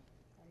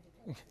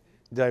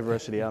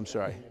 diversity.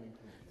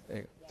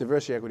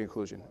 Diversity, equity,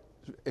 inclusion,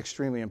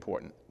 extremely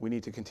important. We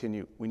need to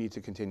continue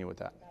with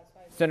that.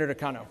 Senator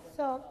Cano.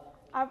 So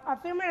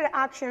affirmative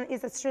action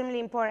is extremely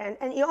important,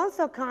 and it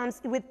also comes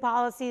with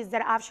policies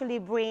that actually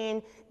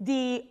bring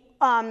the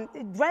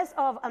rest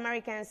of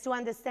Americans to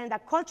understand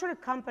that cultural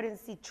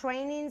competency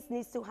trainings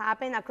needs to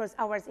happen across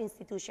our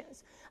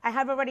institutions. I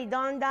have already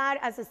done that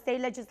as a state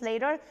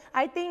legislator.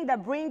 I think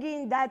that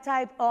bringing that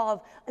type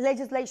of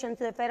legislation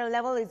to the federal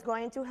level is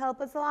going to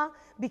help us a lot,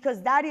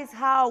 because that is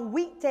how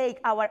we take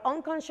our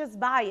unconscious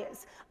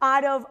bias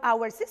out of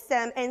our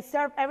system and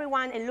serve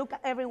everyone and look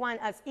at everyone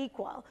as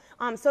equal.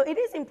 So it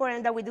is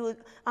important that we do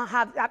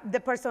have the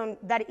person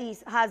that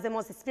has the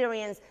most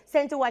experience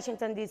sent to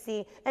Washington,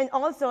 D.C., and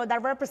also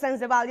that represents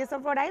the values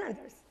of Rhode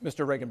Islanders.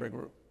 Mr.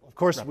 Regenberg. Of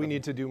course, we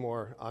need to do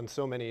more on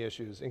so many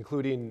issues,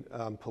 including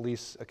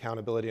police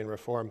accountability and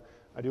reform.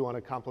 I do want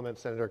to compliment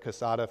Senator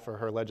Quesada for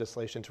her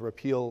legislation to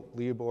repeal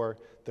Libor.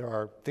 There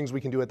are things we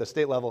can do at the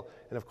state level,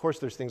 and of course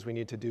there's things we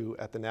need to do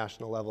at the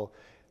national level.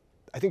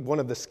 I think one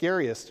of the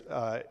scariest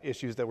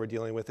issues that we're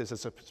dealing with is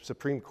a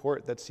Supreme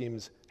Court that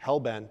seems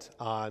hell-bent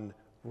on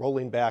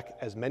rolling back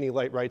as many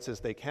rights as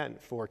they can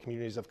for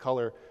communities of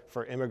color,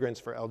 for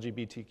immigrants, for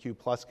LGBTQ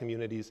plus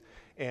communities.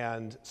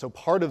 And so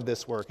part of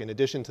this work, in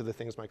addition to the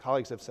things my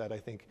colleagues have said, I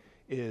think,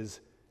 is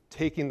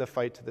taking the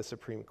fight to the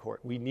Supreme Court.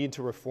 We need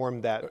to reform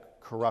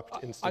that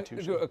corrupt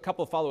institution. A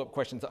couple of follow-up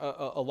questions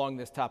along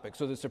this topic.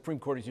 So the Supreme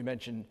Court, as you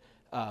mentioned,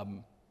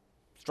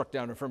 struck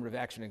down affirmative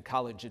action in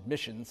college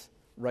admissions,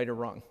 right or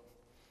wrong?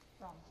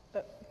 Wrong.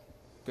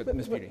 Good,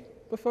 Ms. Petey.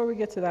 Before we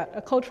get to that,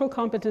 a cultural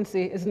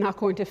competency is not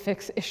going to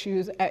fix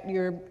issues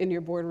in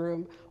your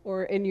boardroom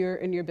or in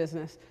your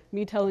business.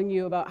 Me telling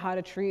you about how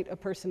to treat a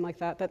person like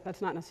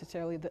that's not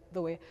necessarily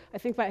the way. I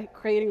think by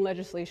creating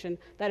legislation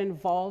that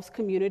involves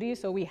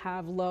communities, so we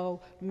have low,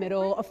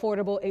 middle,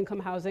 affordable income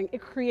housing, it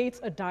creates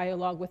a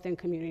dialogue within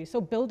communities. So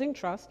building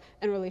trust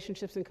and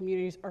relationships in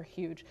communities are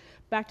huge.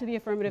 Back to the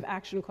affirmative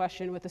action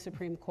question with the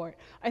Supreme Court.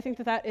 I think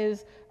that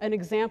is an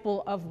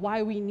example of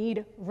why we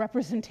need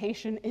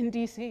representation in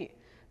DC.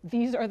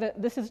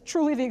 This is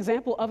truly the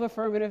example of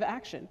affirmative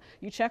action.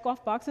 You check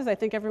off boxes. I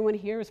think everyone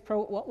here is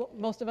pro, well,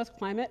 most of us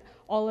climate,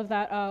 all of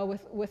that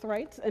with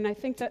rights. And I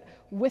think that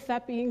with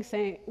that being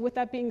said,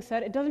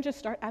 it doesn't just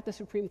start at the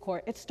Supreme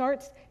Court. It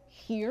starts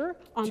here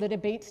on the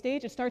debate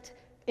stage. It starts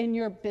in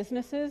your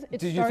businesses.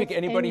 It starts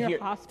in your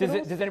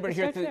hospitals. Does anybody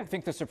here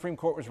think the Supreme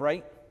Court was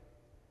right?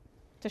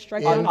 To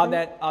strike down on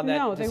that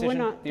no,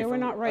 decision? They were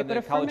not right. But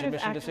affirmative college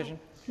admission action, decision?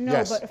 No,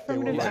 yes, but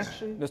affirmative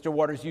action. Mr.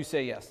 Waters, you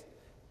say yes.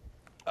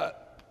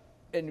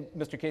 And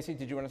Mr. Casey,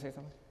 did you want to say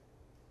something?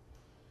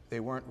 They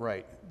weren't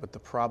right, but the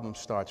problem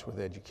starts with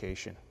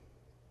education,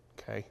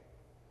 okay?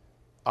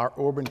 Our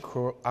urban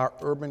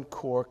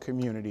core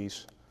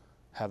communities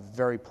have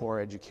very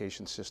poor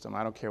education system.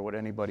 I don't care what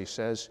anybody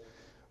says.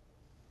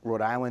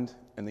 Rhode Island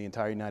and the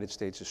entire United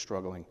States is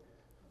struggling.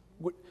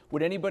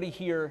 Would anybody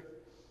here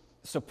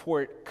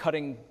support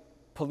cutting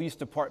police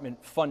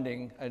department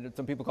funding, and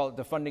some people call it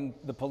defunding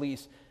the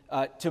police,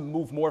 to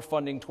move more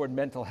funding toward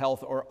mental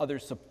health or other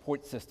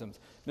support systems?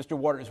 Mr.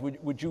 Waters,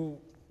 would you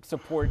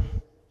support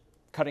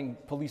cutting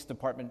police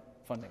department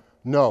funding?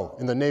 No,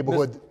 in the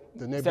neighborhood.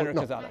 Senator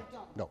Quezada.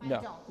 No.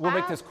 We'll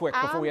make this quick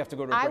before we have to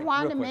go to a break. I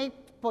want to make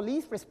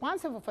police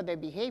responsible for their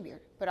behavior,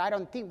 but I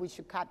don't think we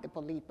should cut the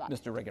police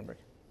budget. Mr. Regenberg.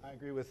 I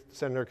agree with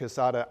Senator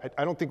Quesada.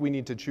 I don't think we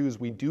need to choose.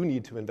 We do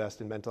need to invest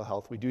in mental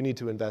health. We do need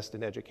to invest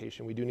in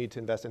education. We do need to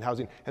invest in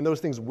housing. And those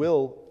things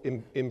will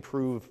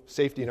improve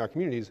safety in our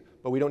communities,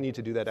 but we don't need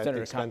to do that at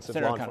the expense of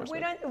law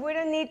enforcement. We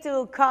don't need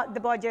to cut the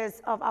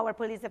budgets of our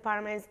police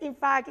departments. In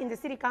fact, in the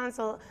city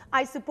council,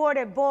 I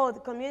supported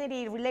both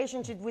community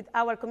relationship with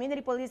our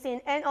community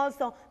policing and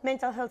also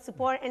mental health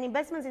support, and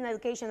investments in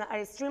education are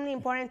extremely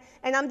important.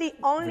 And I'm the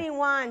only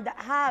one that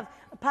have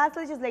passed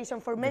legislation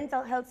for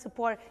mental health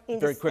support in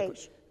the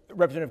state.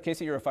 Representative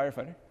Casey, you're a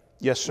firefighter?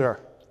 Yes, sir.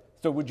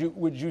 So would you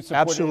support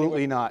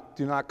Absolutely not.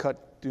 Do not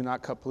cut Do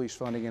not cut police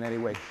funding in any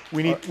way.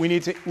 We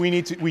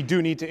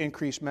do need to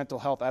increase mental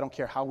health. I don't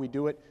care how we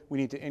do it. We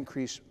need to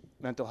increase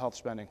mental health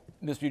spending.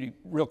 Ms. Beauty,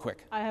 real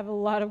quick. I have a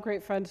lot of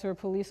great friends who are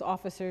police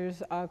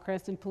officers,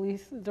 Cranston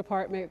Police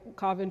Department,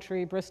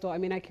 Coventry, Bristol. I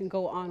mean, I can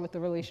go on with the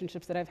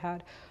relationships that I've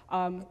had.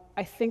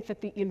 I think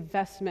that the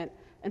investment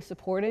and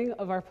supporting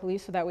of our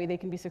police so that way they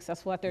can be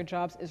successful at their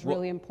jobs is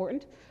really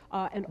important.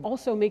 And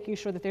also making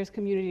sure that there's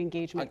community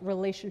engagement.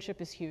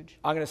 Relationship is huge.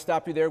 I'm going to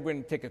stop you there. We're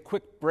going to take a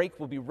quick break.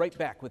 We'll be right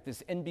back with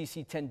this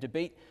NBC 10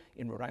 debate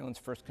in Rhode Island's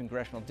 1st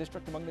Congressional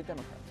District among the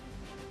Democrats.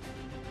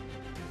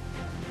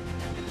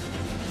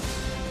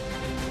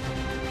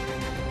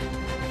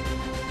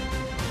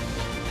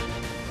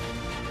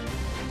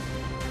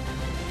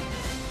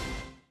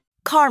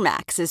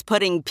 CarMax is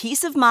putting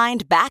peace of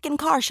mind back in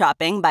car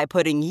shopping by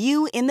putting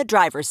you in the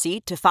driver's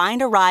seat to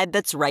find a ride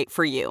that's right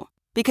for you.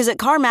 Because at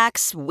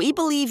CarMax, we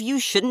believe you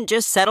shouldn't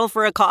just settle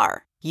for a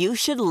car. You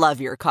should love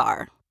your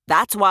car.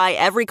 That's why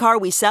every car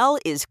we sell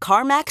is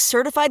CarMax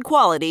certified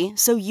quality,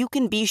 so you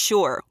can be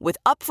sure with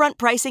upfront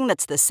pricing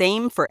that's the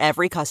same for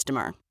every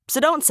customer. So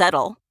don't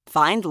settle.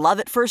 Find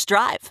love at first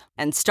drive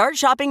and start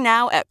shopping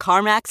now at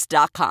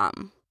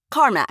CarMax.com.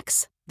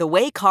 CarMax, the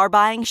way car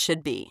buying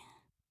should be.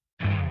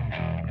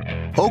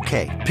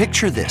 Okay,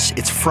 picture this.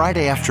 It's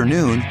Friday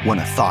afternoon when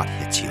a thought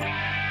hits you.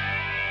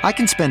 I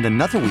can spend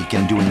another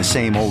weekend doing the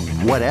same old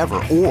whatever,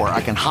 or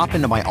I can hop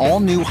into my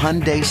all-new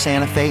Hyundai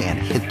Santa Fe and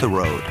hit the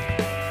road.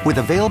 With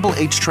available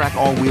H-Track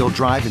all-wheel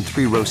drive and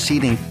 3-row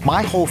seating,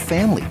 my whole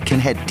family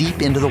can head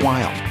deep into the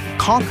wild.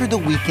 Conquer the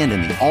weekend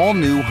in the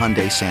all-new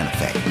Hyundai Santa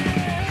Fe.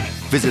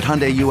 Visit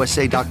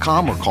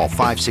HyundaiUSA.com or call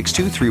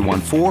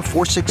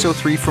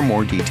 562-314-4603 for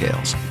more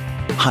details.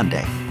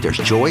 Hyundai, there's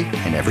joy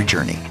in every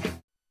journey.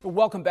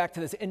 Welcome back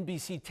to this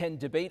NBC 10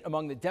 debate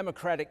among the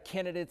Democratic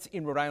candidates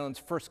in Rhode Island's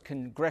 1st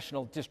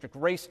Congressional District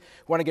race.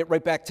 I want to get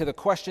right back to the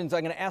questions. I'm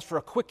going to ask for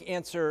a quick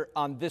answer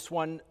on this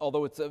one,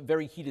 although it's a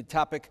very heated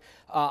topic,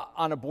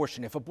 on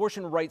abortion. If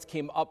abortion rights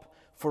came up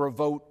for a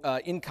vote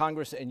in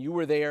Congress and you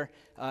were there,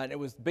 and it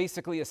was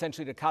basically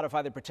essentially to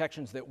codify the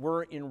protections that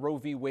were in Roe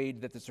v.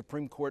 Wade that the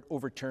Supreme Court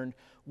overturned,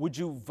 would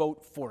you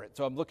vote for it?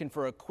 So I'm looking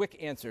for a quick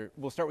answer.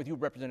 We'll start with you,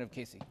 Representative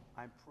Casey.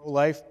 I'm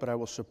pro-life, but I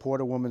will support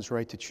a woman's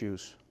right to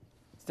choose.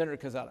 Senator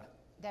Quezada.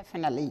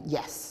 Definitely,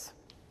 yes.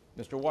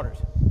 Mr. Waters.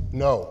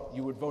 No.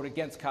 You would vote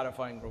against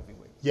codifying Roe v.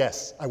 Wade.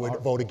 Yes, I would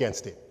vote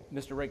against it.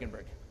 Mr.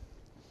 Regenberg.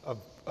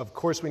 Of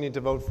course we need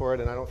to vote for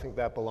it, and I don't think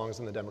that belongs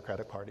in the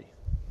Democratic Party.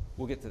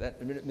 We'll get to that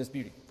in a minute. Ms.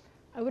 Beauty.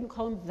 I wouldn't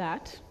call him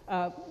that,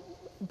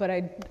 but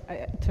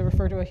to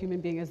refer to a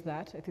human being as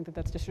that, I think that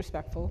that's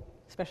disrespectful,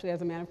 especially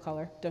as a man of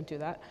color. Don't do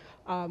that.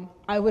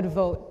 I would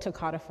vote to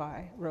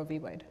codify Roe v.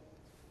 Wade.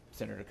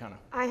 Senator Khanna.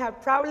 I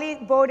have proudly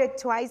voted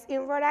twice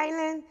in Rhode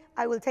Island.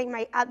 I will take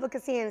my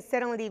advocacy and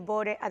certainly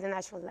vote it at the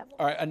national level.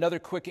 All right, another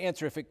quick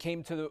answer. If it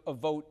came to a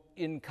vote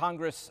in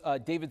Congress,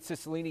 David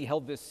Cicilline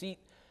held this seat.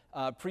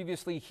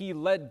 Previously, he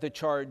led the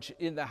charge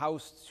in the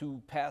House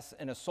to pass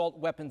an assault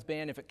weapons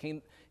ban.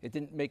 It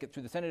didn't make it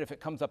through the Senate. If it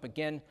comes up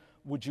again,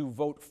 would you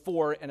vote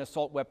for an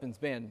assault weapons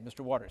ban? Mr.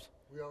 Waters.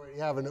 We already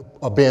have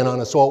a ban on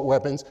assault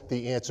weapons.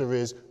 The answer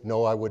is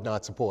no, I would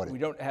not support it. We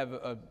don't have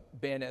a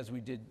ban as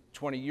we did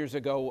 20 years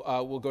ago.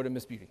 We'll go to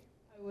Ms. Beauty.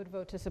 I would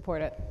vote to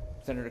support it.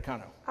 Senator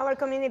Cano. Our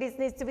communities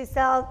need to be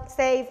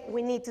safe.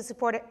 We need to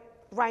support it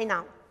right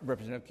now.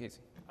 Representative Casey.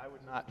 I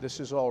would not. This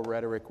is all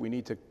rhetoric. We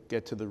need to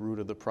get to the root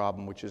of the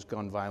problem, which is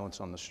gun violence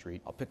on the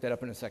street. I'll pick that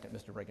up in a second,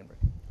 Mr. Regenberg.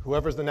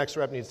 Whoever's the next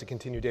rep needs to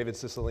continue David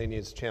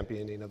Cicilline's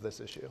championing of this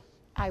issue.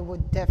 I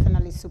would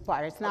definitely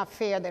support it. It's not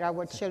fair that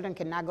our children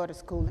cannot go to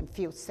school and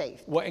feel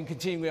safe. Well, and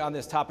continuing on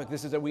this topic,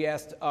 this is that we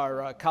asked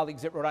our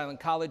colleagues at Rhode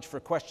Island College for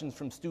questions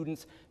from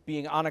students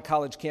being on a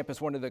college campus.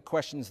 One of the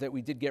questions that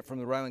we did get from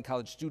the Rhode Island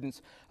College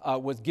students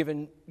was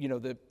given,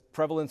 the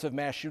prevalence of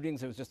mass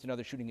shootings. There was just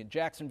another shooting in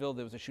Jacksonville.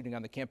 There was a shooting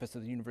on the campus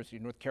of the University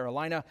of North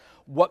Carolina.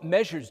 What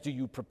measures do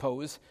you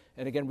propose,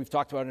 and again, we've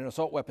talked about an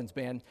assault weapons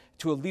ban,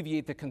 to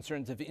alleviate the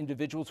concerns of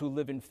individuals who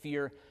live in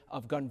fear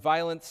of gun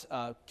violence,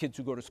 kids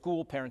who go to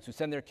school, parents who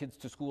send their kids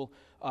to school?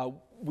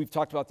 We've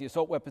talked about the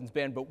assault weapons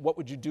ban, but what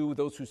would you do,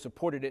 those who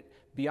supported it,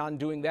 beyond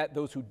doing that,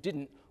 those who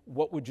didn't,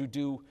 what would you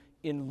do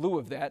in lieu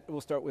of that?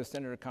 We'll start with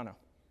Senator Cano.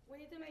 We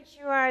need to make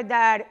sure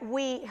that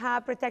we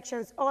have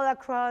protections all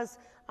across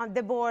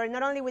the board,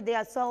 not only with the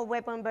assault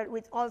weapon, but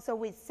also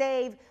with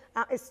safe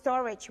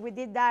storage. We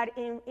did that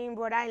in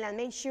Rhode Island.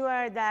 Make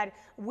sure that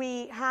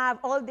we have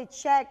all the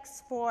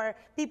checks for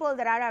people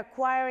that are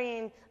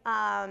acquiring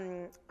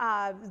the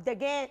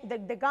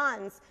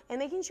guns, and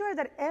making sure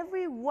that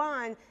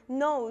everyone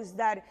knows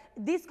that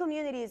these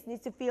communities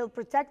need to feel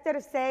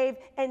protected, safe,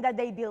 and that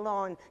they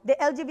belong. The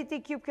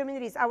LGBTQ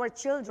communities, our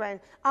children,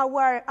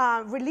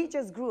 our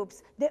religious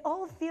groups, they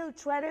all feel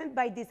threatened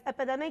by this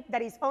epidemic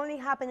that is only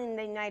happening in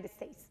the United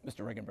States.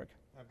 Mr. Regenberg.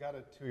 I've got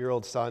a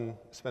 2-year-old son,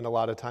 spend a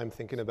lot of time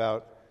thinking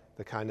about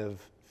the kind of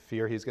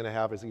fear he's going to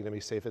have. Is he going to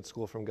be safe at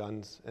school from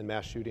guns and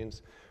mass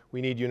shootings?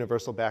 We need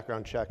universal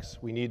background checks.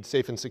 We need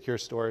safe and secure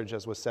storage,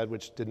 as was said,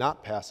 which did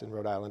not pass in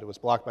Rhode Island. It was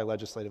blocked by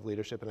legislative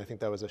leadership, and I think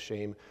that was a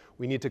shame.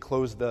 We need to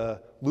close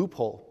the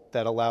loophole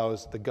that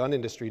allows the gun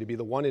industry to be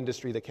the one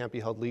industry that can't be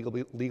held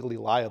legally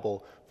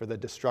liable for the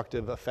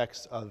destructive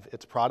effects of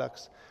its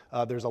products.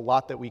 There's a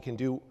lot that we can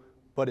do,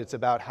 but it's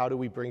about how do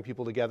we bring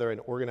people together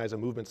and organize a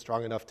movement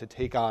strong enough to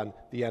take on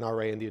the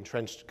NRA and the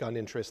entrenched gun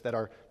interests that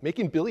are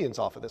making billions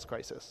off of this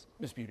crisis.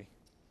 Ms. Beauty.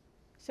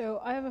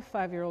 So I have a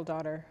 5-year-old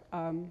daughter.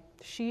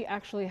 She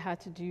actually had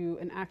to do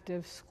an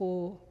active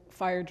school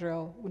fire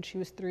drill when she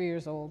was 3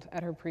 years old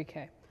at her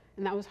pre-K.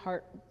 And that was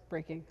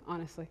heartbreaking,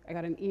 honestly. I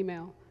got an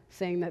email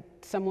saying that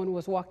someone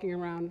was walking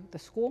around the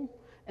school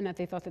and that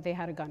they thought that they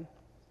had a gun.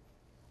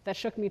 That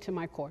shook me to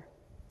my core,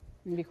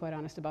 to be quite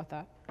honest about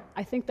that.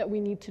 I think that we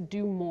need to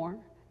do more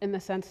in the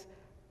sense,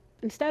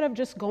 instead of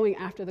just going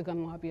after the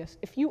gun lobbyists,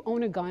 if you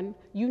own a gun,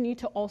 you need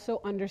to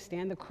also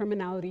understand the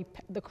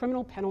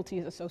criminal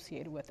penalties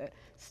associated with it.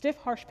 Stiff,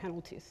 harsh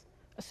penalties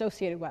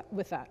associated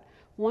with that.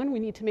 One, we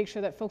need to make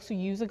sure that folks who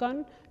use a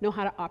gun know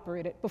how to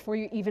operate it before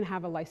you even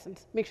have a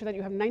license. Make sure that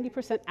you have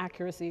 90%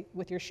 accuracy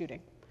with your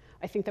shooting.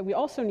 I think that we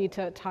also need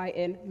to tie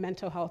in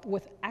mental health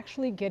with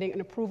actually getting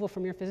an approval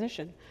from your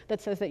physician that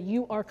says that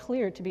you are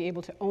cleared to be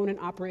able to own and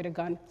operate a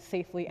gun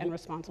safely and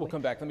responsibly. We'll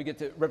come back. Let me get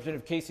to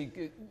Representative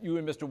Casey. You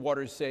and Mr.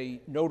 Waters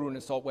say no to an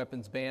assault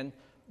weapons ban.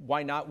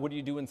 Why not? What do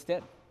you do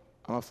instead?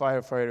 I'm a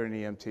firefighter and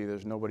EMT.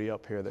 There's nobody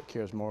up here that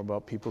cares more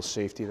about people's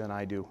safety than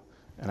I do.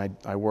 And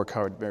I work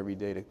hard every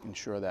day to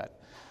ensure that.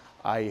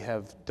 I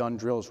have done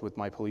drills with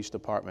my police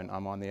department.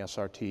 I'm on the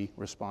SRT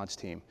response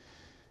team.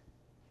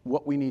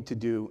 What we need to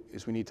do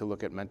is we need to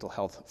look at mental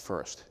health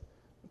first,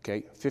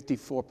 okay?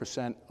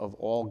 54% of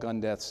all gun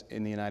deaths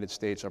in the United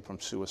States are from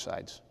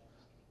suicides.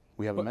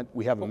 We have a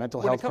mental health problem.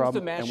 When it comes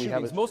to mass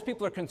shootings, most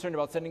people are concerned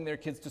about sending their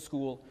kids to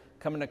school,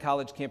 coming to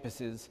college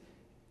campuses,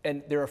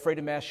 and they're afraid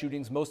of mass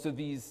shootings. Most of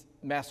these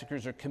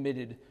massacres are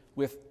committed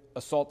with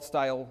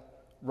assault-style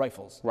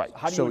rifles. Right.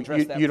 How do you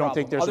address that you don't problem?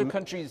 think there's Other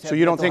countries have so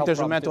you don't think mental there's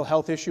a health mental problems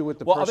health too. issue with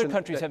the Well, person? other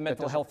countries have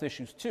mental health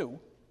issues too.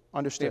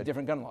 Understood. They have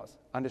different gun laws.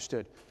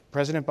 Understood.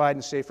 President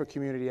Biden's Safer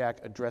Community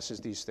Act addresses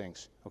these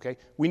things, okay?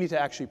 We need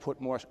to actually put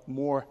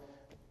more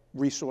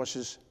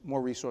resources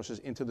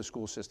into the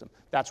school system.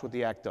 That's what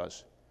the act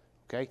does,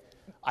 okay?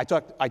 I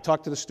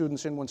talked to the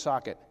students in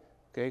Woonsocket,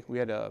 okay? We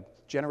had a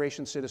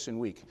Generation Citizen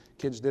Week.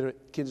 Kids did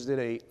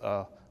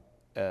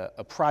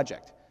a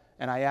project,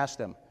 and I asked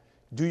them,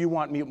 do you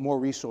want more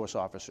resource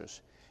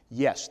officers?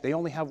 Yes, they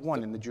only have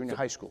one in the junior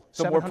high school.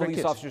 So more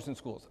police officers in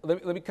schools.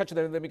 Let me cut you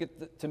there. Let me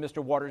get to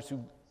Mr. Waters,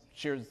 who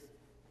shares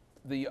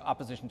the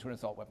opposition to an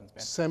assault weapons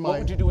ban. What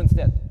would you do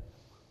instead?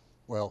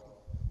 Well,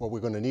 what we're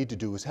going to need to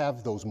do is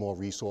have those more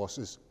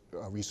resource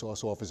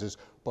officers,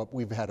 but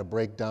we've had a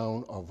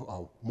breakdown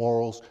of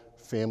morals,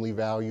 family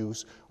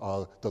values,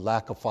 the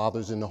lack of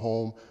fathers in the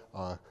home.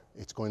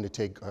 It's going to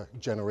take a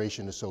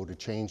generation or so to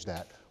change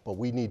that, but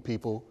we need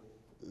people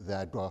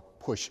that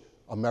push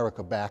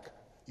America back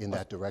in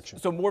that direction.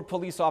 So more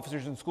police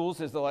officers in schools.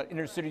 There's a lot of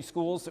inner city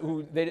schools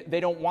who they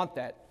don't want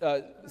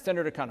that.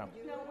 Senator Cano.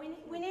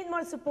 We need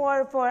more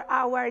support for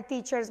our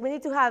teachers. We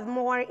need to have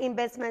more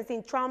investments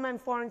in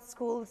trauma-informed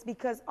schools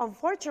because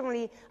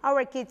unfortunately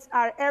our kids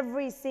are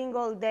every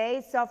single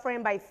day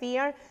suffering by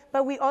fear,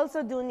 but we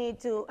also do need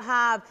to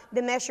have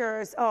the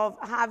measures of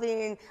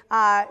having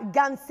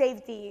gun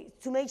safety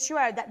to make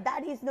sure that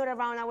that is not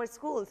around our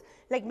schools.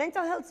 Like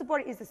mental health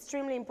support is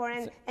extremely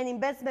important and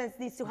investments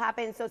needs to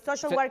happen. So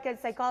social workers,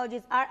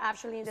 psychologists are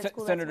actually in the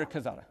school. Senator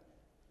Quezada.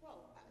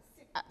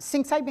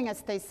 Since I've been a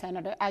state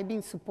senator, I've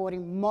been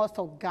supporting most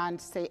of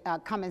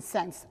common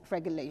sense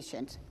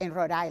regulations in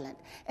Rhode Island.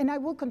 And I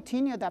will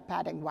continue that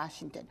path in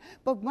Washington.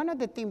 But one of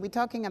the things we're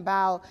talking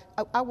about,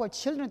 our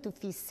children to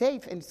feel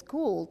safe in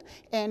school,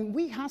 and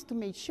we have to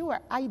make sure,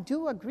 I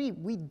do agree,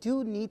 we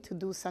do need to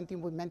do something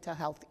with mental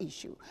health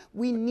issue.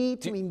 We need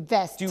to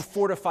invest. Do you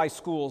fortify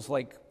schools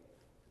like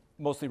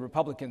mostly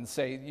Republicans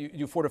say,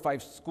 you fortify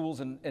schools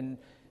and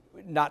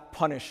not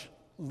punish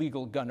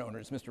legal gun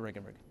owners? Mr.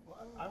 Reaganberg.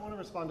 I want to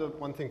respond to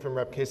one thing from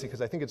Rep. Casey because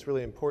I think it's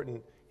really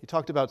important. He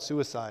talked about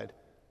suicide.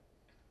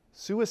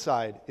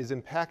 Suicide is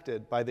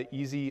impacted by the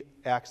easy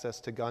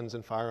access to guns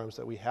and firearms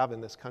that we have in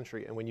this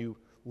country. And when you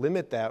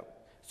limit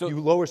that,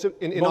 you lower.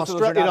 In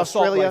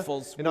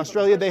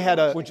Australia, they had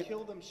a.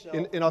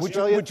 In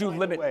Australia, would you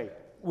limit?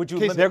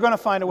 They're going to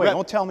find a way.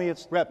 Don't tell me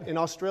it's. Rep. In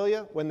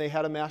Australia, when they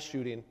had a mass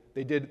shooting,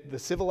 they did the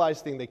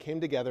civilized thing. They came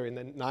together in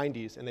the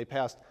 90s and they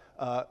passed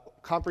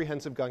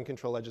comprehensive gun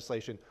control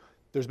legislation.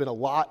 There's been a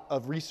lot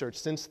of research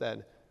since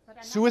then.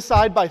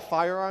 Suicide by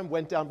firearm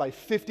went down by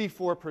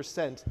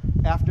 54%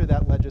 after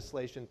that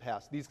legislation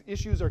passed. These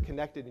issues are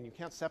connected and you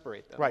can't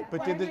separate them. Right,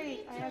 but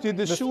did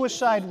the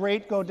suicide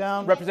rate go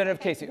down? Representative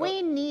Casey.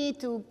 We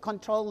need to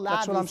control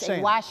lobbies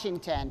in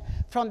Washington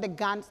from the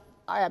guns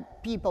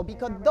people,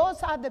 because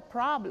those are the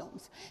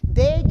problems.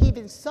 They're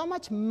giving so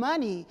much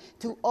money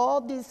to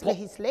all this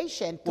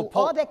legislation, to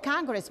all the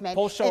congressmen,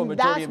 and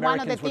that's one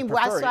of the things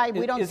why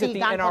we don't see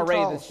gun control. Is it the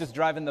NRA that's just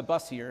driving the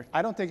bus here?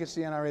 I don't think it's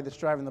the NRA that's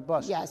driving the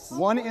bus. Yes.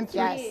 One in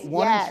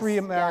three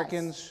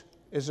Americans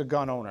is a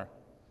gun owner,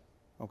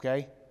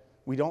 okay?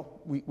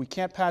 We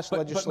can't pass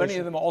legislation. But many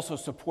of them also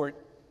support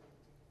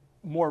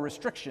more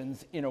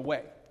restrictions in a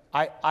way.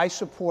 I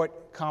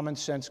support common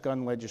sense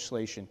gun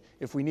legislation.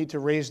 If we need to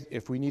raise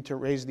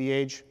the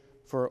age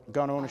for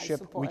gun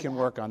ownership, we can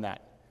work on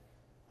that.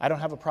 I don't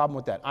have a problem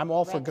with that. I'm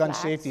all for gun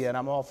safety, and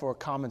I'm all for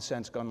common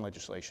sense gun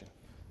legislation.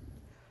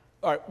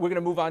 All right, we're going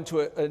to move on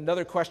to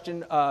another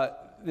question.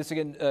 This,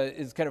 again,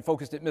 is kind of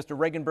focused at Mr.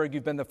 Regenberg.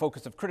 You've been the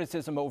focus of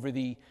criticism over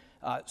the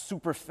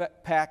super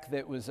PAC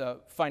that was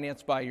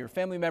financed by your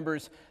family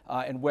members,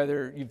 and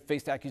whether you've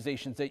faced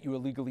accusations that you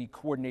illegally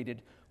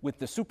coordinated with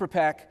the super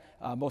PAC.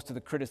 Most of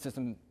the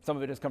criticism, some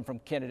of it has come from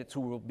candidates who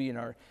will be in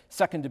our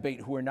second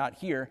debate who are not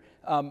here.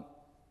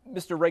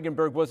 Mr.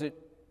 Regenberg, was it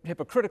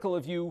hypocritical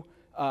of you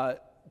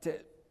to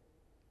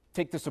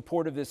take the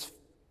support of this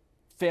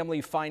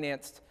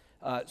family-financed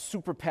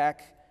super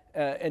PAC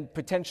and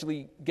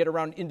potentially get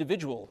around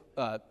individual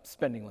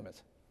spending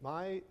limits?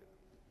 My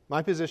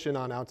position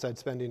on outside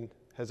spending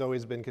has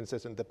always been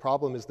consistent. The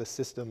problem is the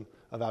system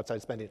of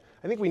outside spending.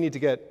 I think we need to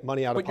get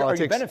money out of politics.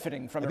 Are you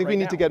benefiting from it right now? I think we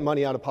need to get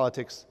money out of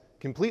politics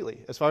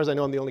completely. As far as I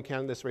know, I'm the only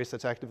candidate in this race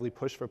that's actively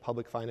pushed for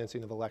public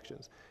financing of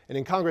elections. And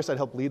in Congress, I'd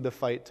help lead the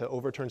fight to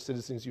overturn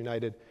Citizens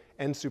United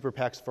and super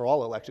PACs for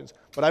all elections.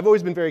 But I've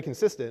always been very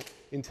consistent.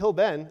 Until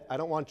then, I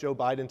don't want Joe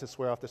Biden to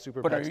swear off the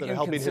super PACs that are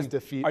helping him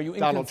defeat Donald Trump.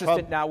 Are you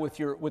inconsistent now with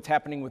what's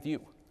happening with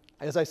you?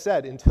 As I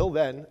said, until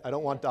then, I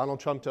don't want Donald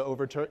Trump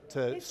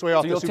to swear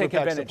off the super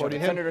PAC supporting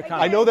him.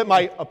 I know that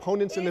my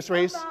opponents in this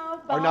race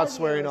are not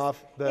swearing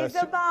off the...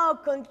 It's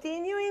about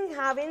continuing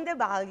having the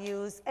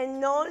values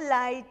and not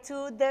lie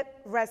to the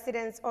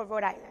residents of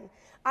Rhode Island.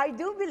 I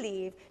do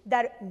believe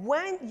that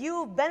when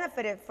you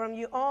benefited from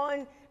your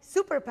own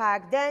super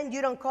PAC, then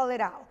you don't call it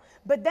out.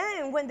 But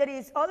then when there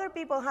is other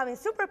people having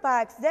super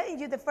PACs, then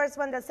you're the first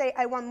one that say,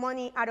 I want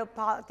money out of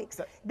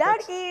politics.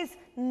 That is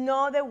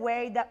not the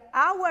way that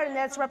our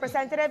next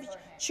representative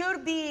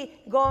should be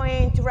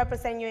going to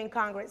represent you in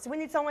Congress. We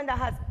need someone that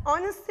has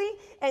honesty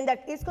and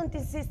that is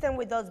consistent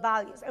with those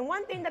values. And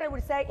one thing that I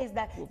would say is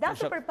that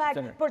super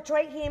PAC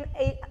portrayed him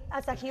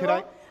as a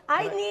hero.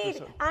 I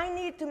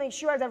need to make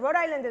sure that Rhode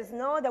Islanders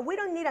know that we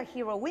don't need a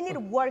hero. We need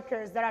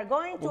workers that are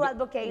going to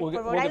advocate for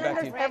Rhode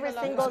Islanders every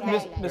single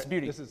day. Ms.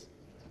 Beauty.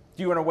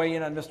 Do you want to weigh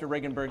in on Mr.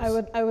 Regenberg's?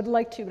 I would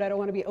like to, but I don't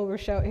want to be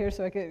overshot here,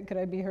 so could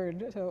I be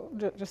heard? So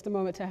just a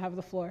moment to have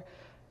the floor.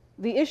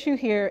 The issue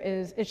here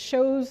is it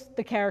shows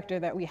the character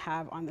that we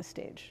have on the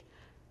stage.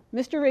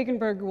 Mr.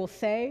 Regenberg will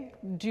say,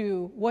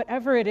 do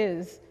whatever it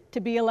is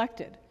to be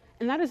elected.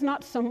 And that is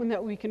not someone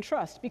that we can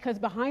trust, because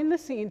behind the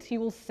scenes he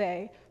will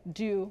say,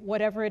 do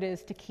whatever it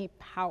is to keep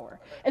power.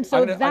 And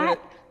so that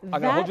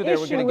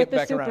issue with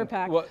the super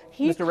PAC,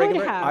 he could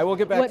have, I will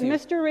get back what to you.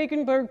 Mr.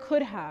 Regenberg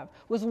could have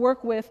was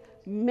work with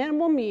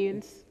minimal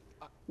means,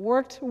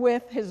 worked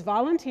with his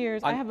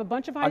volunteers. I have a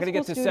bunch of high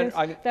school students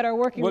that are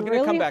working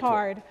really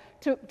hard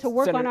to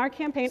work on our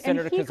campaign, and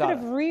he could have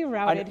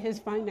rerouted his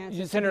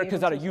finances. Senator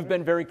Quezada, you've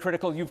been very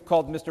critical. You've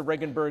called Mr.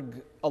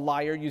 Regenberg a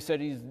liar. You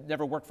said he's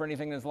never worked for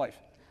anything in his life.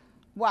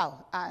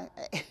 Well,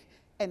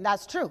 and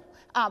that's true.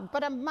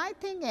 But my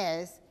thing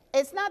is,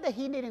 it's not that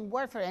he didn't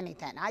work for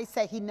anything. I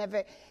say he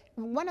never,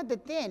 one of the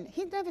things,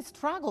 he never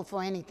struggled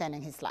for anything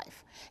in his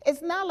life.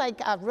 It's not like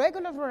a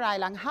regular Rhode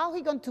Island, how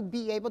he going to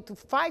be able to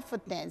fight for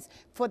things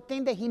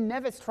that he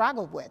never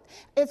struggled with.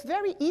 It's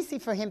very easy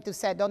for him to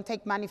say, don't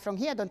take money from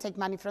here, don't take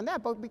money from there,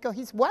 but because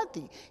he's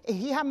wealthy. If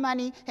he have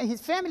money and his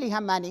family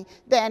have money,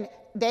 then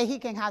he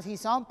can have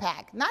his own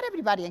PAC. Not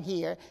everybody in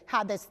here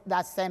had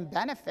that same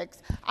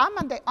benefits. I'm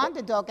on the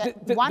underdog,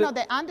 one of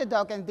the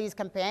underdog in this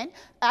campaign.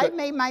 I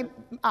made my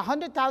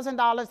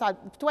 $100,000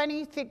 at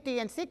 20, 50,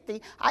 and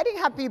 60. I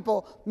didn't have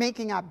people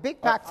making a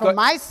big PAC for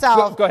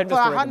myself for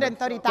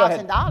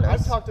 $130,000.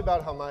 I've talked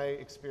about how my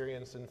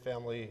experience and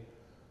family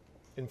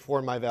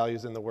inform my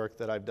values in the work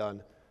that I've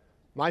done.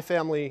 My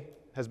family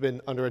has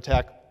been under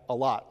attack a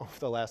lot over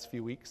the last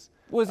few weeks.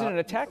 Was it an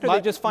attack, or they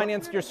just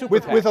financed your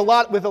super PAC? With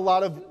a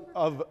lot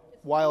of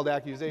wild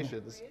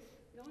accusations.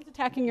 No one's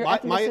attacking your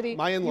ethnicity.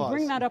 My in-laws. You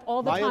bring that up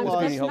all the time, but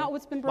that's not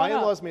what's been brought up. My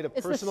in-laws made a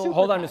personal...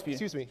 Hold on, Ms. Beauty.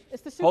 Excuse me.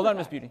 It's the super Hold on,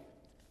 Ms. Beauty.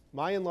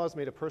 My in-laws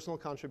made a personal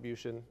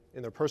contribution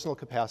in their personal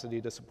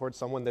capacity to support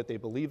someone that they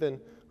believe in,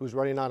 who's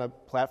running on a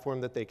platform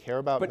that they care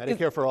about,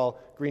 Medicare for All,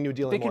 Green New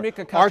Deal, and more. They can make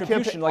a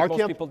contribution like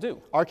most people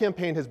do. Our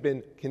campaign has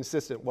been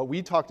consistent. What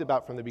we talked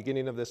about from the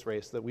beginning of this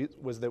race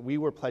was that we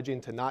were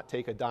pledging to not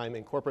take a dime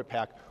in corporate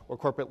PAC or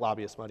corporate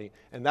lobbyist money,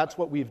 and that's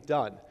what we've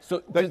done.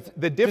 So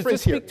the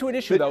difference here, speak to an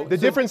issue, though. The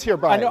difference here,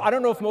 Brian. I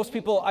don't know if most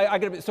people. I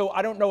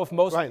don't know if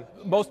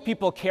most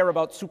people care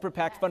about super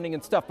PAC funding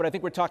and stuff, but I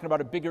think we're talking about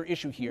a bigger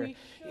issue here.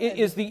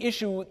 Is the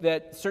issue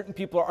that certain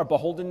people are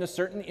beholden to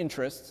certain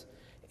interests,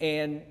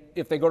 And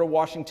if they go to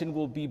Washington,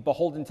 we'll be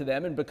beholden to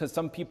them. And because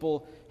some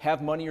people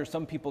have money or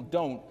some people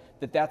don't,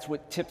 that's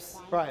what tips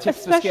the scale.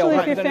 Especially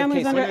if your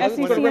family's under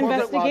SEC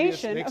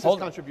investigation. Makes his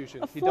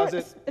contribution. He does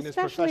it in his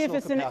professional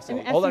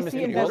capacity. Hold on,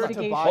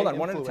 investigation. Hold on,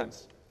 one at a time.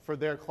 For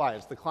their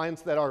clients, the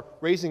clients that are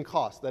raising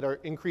costs, that are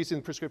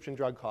increasing prescription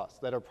drug costs,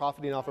 that are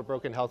profiting off a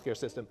broken healthcare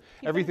system,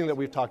 everything that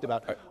we've talked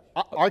about.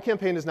 Our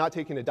campaign is not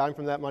taking a dime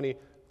from that money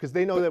because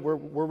they know that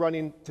we're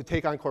running to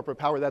take on corporate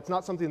power. That's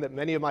not something that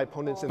many of my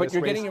opponents in this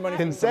race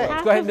can say.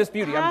 Go ahead, Miss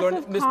Beauty. I'm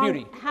going, Miss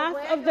Beauty.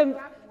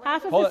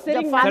 Half of the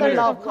sitting members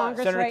of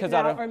Congress right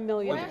now are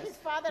millionaires.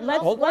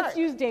 Let's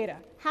use data.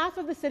 Half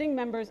of the sitting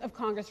members of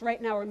Congress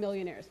right now are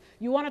millionaires.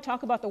 You want to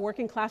talk about the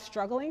working class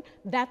struggling?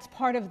 That's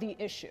part of the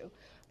issue.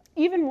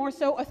 Even more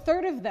so, a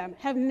third of them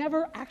have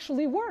never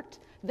actually worked.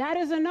 That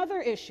is another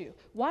issue.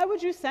 Why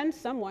would you send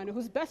someone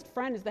whose best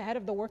friend is the head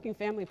of the Working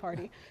Family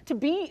Party to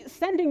be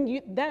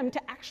sending them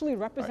to actually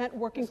represent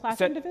working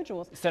class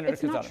individuals? Senator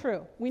It's not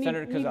true. We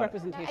need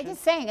representation. I'm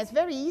just saying, it's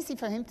very easy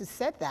for him to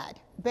say that.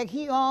 But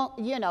he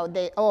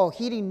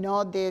didn't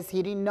know this,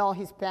 he didn't know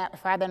his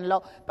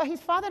father-in-law. But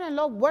his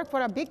father-in-law worked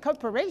for a big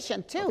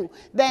corporation too.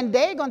 Then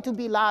they're going to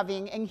be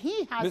lobbying, and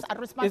he has a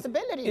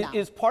responsibility now.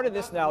 Is part of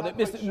this now that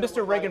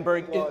Mr.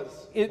 Regenberg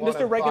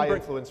Mr. Regenberg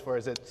influence for?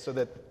 Is it so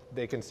that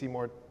they can see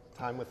more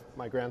time with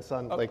my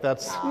grandson? Like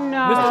that's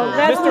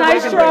that's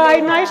nice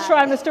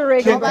try, Mr.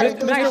 Regenberg.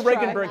 Mr.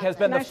 Regenberg has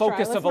been the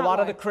focus of a lot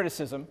of the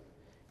criticism.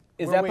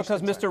 Is that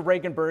because Mr.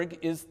 Regenberg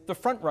is the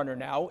front runner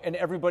now and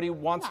everybody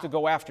wants to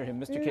go after him,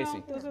 Mr.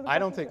 Casey? I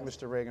don't think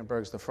Mr.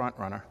 Regenberg's the front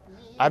runner.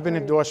 I've been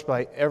endorsed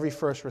by every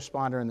first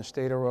responder in the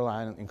state of Rhode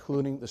Island,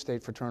 including the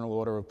State Fraternal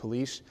Order of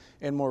Police,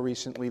 and more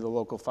recently the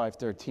local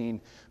 513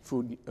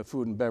 food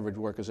and beverage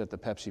workers at the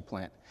Pepsi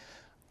plant.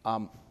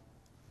 I'm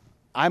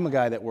a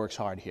guy that works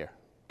hard here,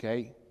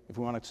 okay? If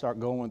we want to start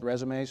going with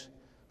resumes,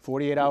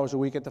 48 hours a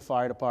week at the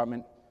fire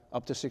department,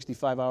 up to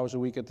 65 hours a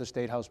week at the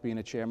State House being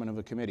a chairman of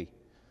a committee.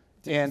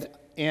 And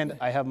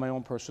I have my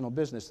own personal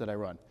business that I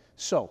run.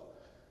 So,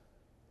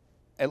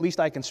 at least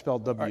I can spell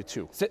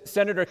W-2. Right.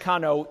 Senator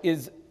Cano,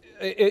 is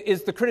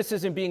the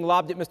criticism being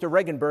lobbed at Mr.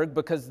 Regenberg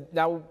because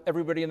now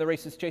everybody in the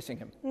race is chasing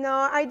him?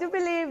 No, I do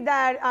believe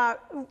that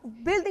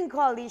building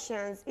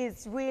coalitions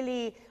is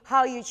really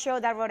how you show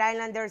that Rhode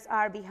Islanders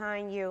are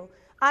behind you.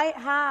 I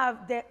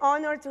have the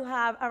honor to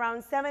have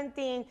around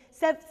 70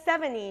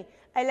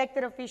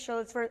 elected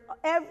officials for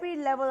every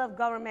level of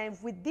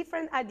government with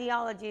different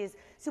ideologies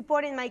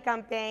supporting my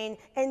campaign,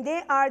 and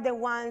they are the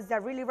ones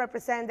that really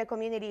represent the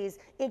communities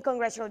in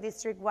Congressional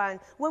District 1.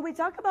 When we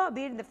talk about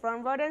being the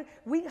front runner,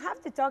 we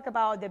have to talk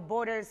about the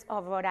borders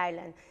of Rhode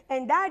Island,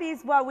 and that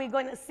is what we're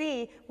going to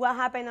see what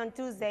happened on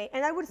Tuesday.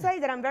 And I would say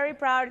that I'm very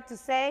proud to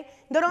say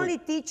not only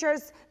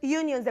teachers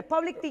unions, the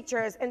public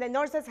teachers and the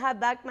nurses have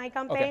backed my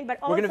campaign, but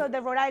also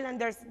the Rhode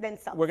Islanders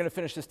themselves. We're going to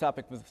finish this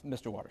topic with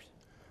Mr. Waters.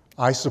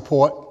 I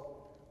support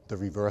the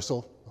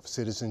reversal of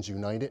Citizens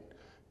United,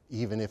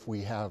 even if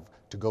we have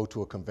to go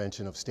to a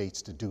convention of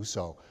states to do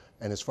so.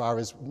 And as far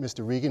as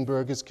Mr.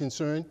 Regenberg is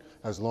concerned,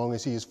 as long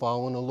as he is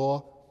following the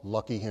law,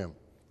 lucky him.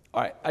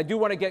 All right, I do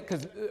want to get,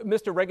 because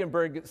Mr.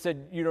 Regenberg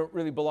said you don't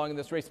really belong in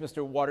this race,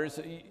 Mr. Waters.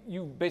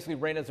 You basically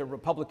ran as a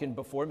Republican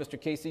before. Mr.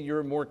 Casey,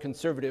 you're more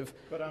conservative.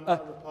 But I'm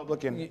not a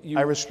Republican.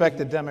 I respect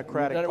the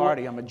Democratic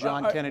Party. I'm a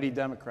John Kennedy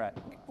Democrat.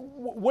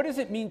 What does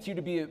it mean to you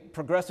to be a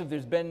progressive?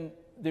 There's been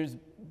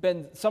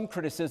some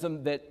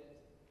criticism that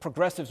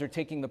progressives are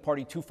taking the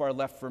party too far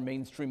left for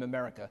mainstream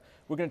America.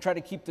 We're going to try to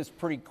keep this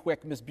pretty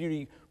quick. Ms.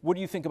 Beauty, what do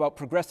you think about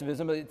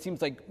progressivism? It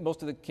seems like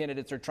most of the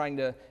candidates are trying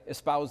to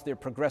espouse their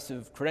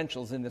progressive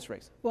credentials in this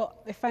race.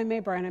 Well, if I may,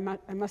 Brian,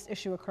 I must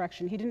issue a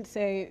correction. He didn't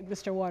say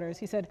Mr. Waters.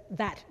 He said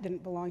that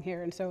didn't belong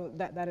here, and so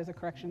that is a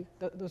correction.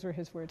 Those were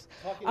his words.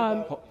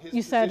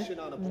 You said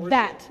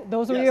that.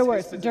 Those were your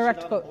words.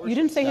 Direct quote. You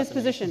didn't say his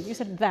position. You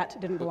said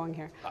that didn't belong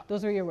here.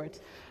 Those were your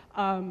words.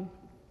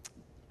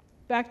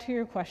 Back to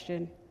your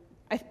question.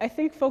 I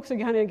think folks are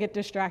going to get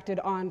distracted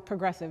on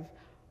progressive.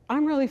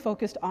 I'm really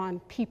focused on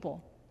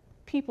people.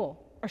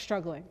 People are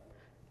struggling.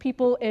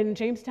 People in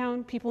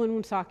Jamestown, people in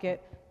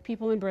Woonsocket,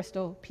 people in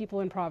Bristol, people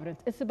in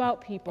Providence. It's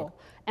about people.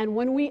 And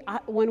when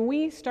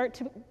we start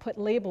to put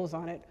labels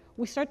on it,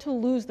 we start to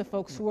lose the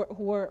folks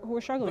who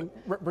are struggling.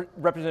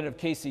 Representative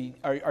Casey,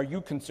 are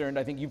you concerned?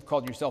 I think you've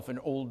called yourself an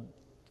old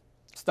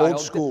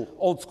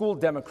school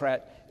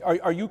Democrat.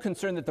 Are you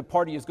concerned that the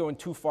party is going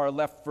too far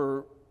left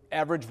for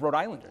average Rhode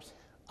Islanders?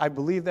 I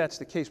believe that's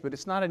the case, but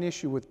it's not an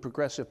issue with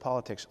progressive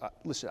politics.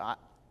 Listen,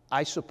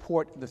 I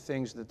support the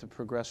things that the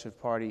Progressive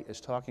Party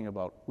is talking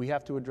about. We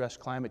have to address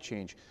climate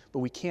change, but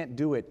we can't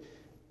do it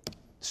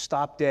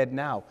stop dead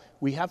now.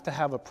 We have to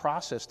have a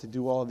process to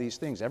do all of these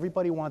things.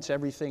 Everybody wants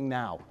everything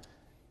now.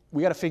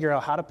 We got to figure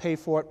out how to pay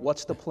for it,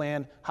 what's the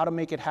plan, how to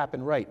make it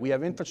happen right. We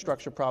have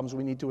infrastructure problems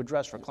we need to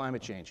address for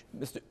climate change.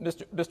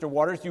 Mr.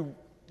 Waters, you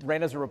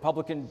ran as a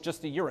Republican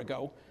just a year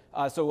ago,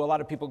 so a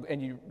lot of people,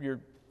 and your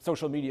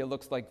social media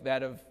looks like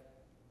that of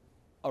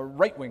a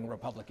right-wing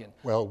Republican.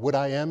 Well, what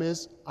I am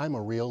is, I'm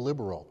a real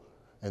liberal.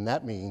 And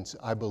that means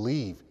I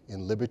believe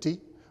in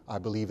liberty, I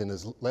believe in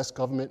as less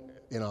government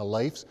in our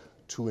lives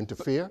to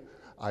interfere.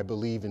 I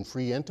believe in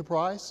free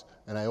enterprise,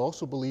 and I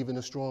also believe in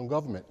a strong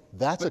government.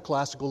 That's a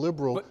classical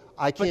liberal.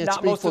 I can't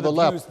speak for the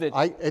left.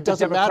 It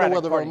doesn't matter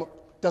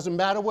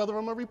whether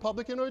I'm a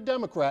Republican or a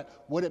Democrat.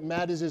 What it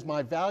matters is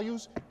my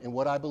values and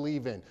what I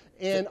believe in.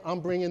 And I'm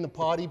bringing the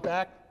party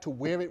back to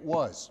where it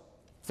was.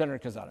 Senator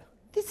Quezada.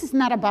 This is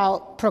not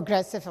about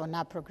progressive or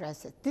not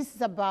progressive. This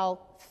is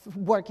about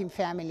working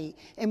family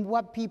and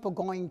what people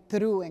going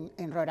through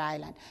in Rhode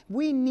Island.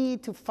 We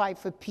need to fight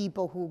for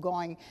people who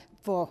going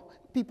for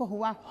people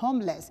who are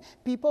homeless,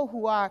 people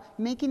who are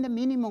making the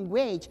minimum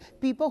wage,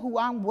 people who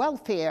are on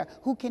welfare,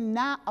 who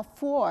cannot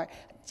afford.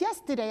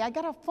 Yesterday, I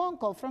got a phone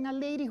call from a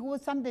lady who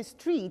was on the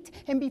street,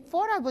 and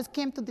before I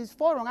came to this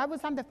forum, I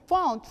was on the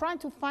phone trying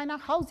to find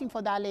out housing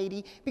for that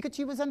lady because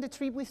she was on the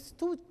street with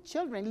 2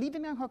 children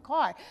living in her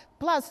car,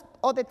 plus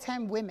other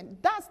 10 women.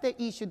 That's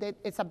the issue that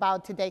it's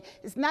about today.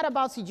 It's not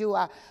about if you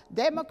are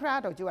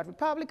Democrat or you are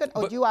Republican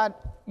or you are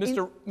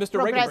Mr.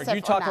 Regenberg,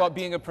 you talk about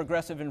being a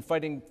progressive and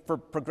fighting for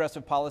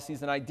progressive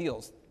policies and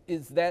ideals.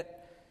 Is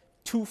that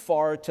too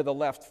far to the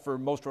left for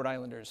most Rhode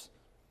Islanders?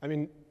 I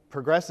mean,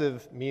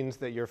 progressive means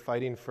that you're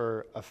fighting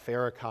for a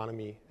fair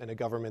economy and a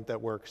government that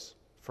works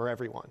for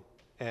everyone.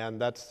 And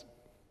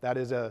that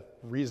is a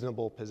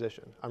reasonable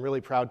position. I'm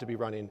really proud to be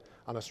running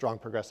on a strong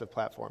progressive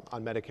platform,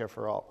 on Medicare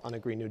for All, on a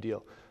Green New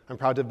Deal. I'm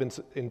proud to have been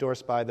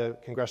endorsed by the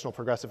Congressional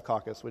Progressive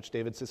Caucus, which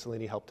David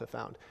Cicilline helped to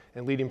found,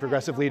 and leading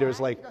progressive leaders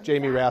like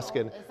Jamie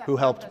Raskin, who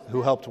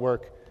helped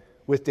work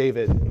with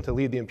David to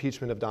lead the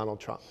impeachment of Donald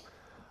Trump.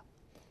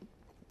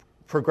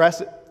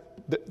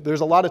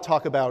 There's a lot of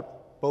talk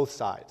about both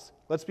sides.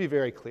 Let's be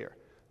very clear.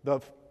 The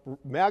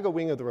MAGA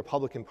wing of the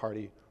Republican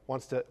Party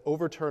wants to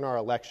overturn our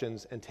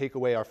elections and take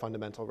away our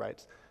fundamental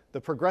rights.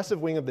 The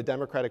progressive wing of the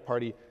Democratic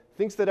Party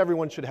thinks that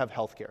everyone should have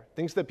health care,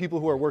 thinks that people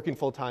who are working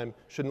full-time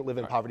shouldn't live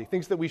in poverty,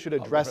 thinks that we should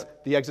address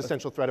the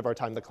existential threat of our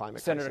time, the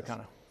climate crisis. Senator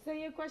Cano. So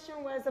your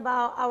question was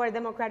about our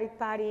Democratic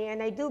Party,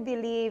 and I do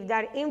believe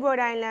that in Rhode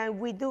Island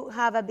we do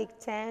have a Big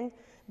Ten,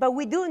 but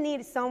we do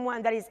need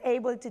someone that is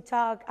able to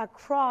talk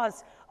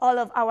across all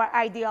of our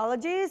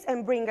ideologies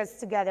and bring us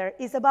together.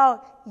 It's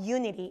about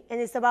unity, and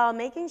it's about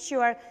making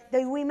sure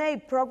that we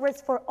make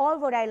progress for all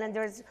Rhode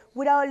Islanders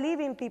without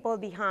leaving people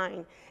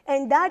behind.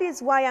 And that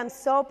is why I'm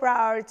so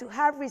proud to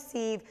have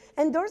received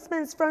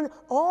endorsements from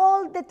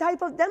all the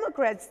type of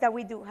Democrats that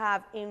we do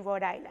have in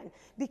Rhode Island,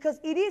 because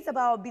it is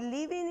about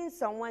believing in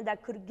someone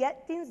that could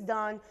get things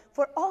done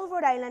for all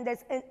Rhode Islanders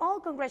and all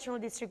Congressional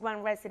District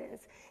 1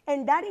 residents.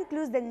 And that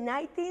includes the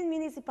 19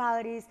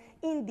 municipalities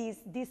in this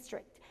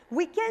district.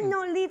 We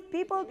cannot leave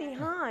people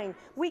behind.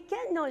 We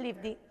cannot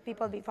leave the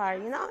people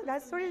behind. You know,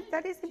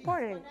 that is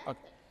important.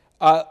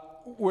 Okay.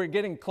 We're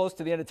getting close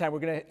to the end of time. We're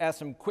going to ask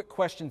some quick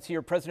questions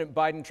here. President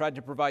Biden tried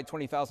to provide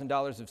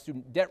 $20,000 of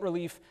student debt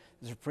relief.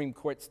 The Supreme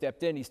Court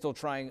stepped in. He's still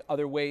trying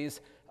other ways.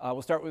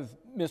 We'll start with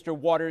Mr.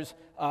 Waters.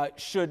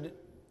 Should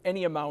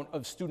any amount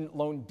of student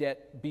loan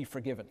debt be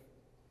forgiven?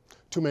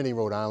 Too many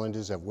Rhode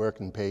Islanders have worked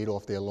and paid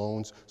off their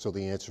loans, so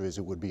the answer is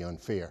it would be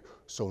unfair.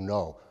 So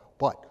no.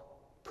 But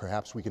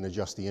perhaps we can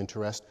adjust the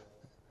interest,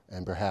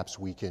 and perhaps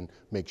we can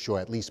make sure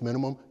at least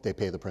minimum they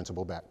pay the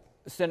principal back.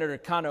 Senator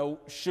Cano,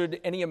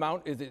 should any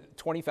amount, is it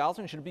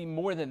 $20,000? Should it be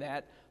more than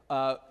that?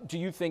 Do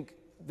you think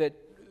that,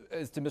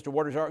 as to Mr.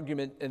 Waters'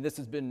 argument, and this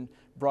has been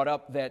brought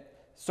up, that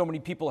so many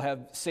people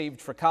have saved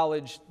for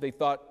college, they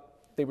thought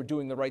they were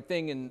doing the right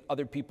thing, and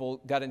other people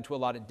got into a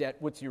lot of debt?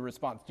 What's your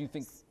response? Do you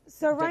think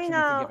so? Right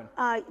now,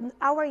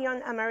 our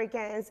young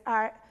Americans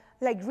are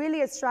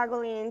really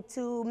struggling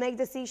to make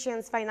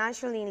decisions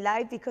financially in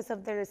life because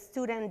of their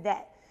student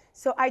debt.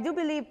 So I do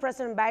believe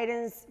President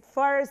Biden's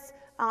first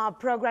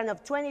program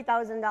of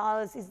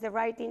 $20,000 is the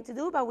right thing to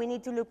do, but we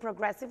need to look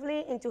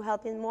progressively into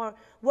helping more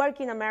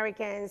working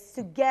Americans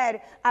to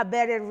get a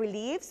better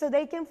relief so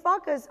they can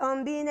focus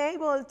on being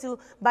able to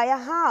buy a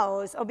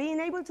house or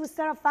being able to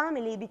start a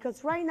family,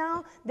 because right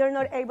now they're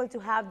not able to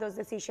have those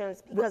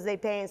decisions because they're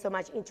paying so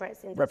much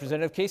interest.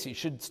 Representative Casey,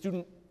 should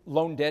student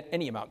loan debt,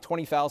 any amount,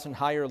 $20,000,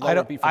 higher, lower,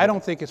 be forgiven? I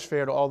don't think it's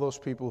fair to all those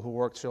people who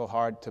worked so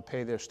hard to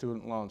pay their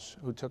student loans,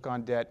 who took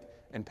on debt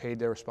and paid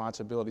their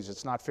responsibilities.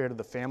 It's not fair to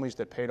the families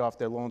that paid off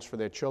their loans for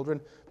their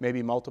children,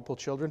 maybe multiple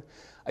children.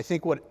 I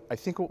think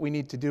what we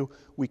need to do,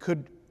 we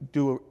could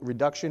do a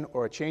reduction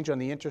or a change on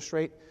the interest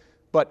rate,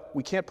 but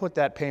we can't put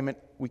that payment,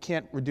 we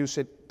can't reduce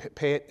it,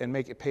 pay it, and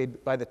make it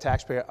paid by the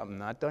taxpayer. I'm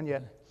not done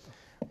yet.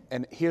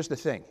 And here's the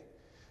thing.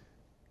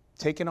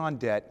 Taking on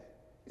debt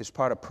is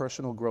part of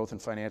personal growth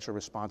and financial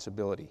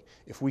responsibility.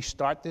 If we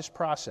start this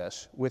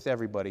process with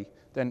everybody,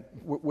 then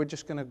we're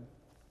just going to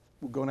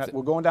we're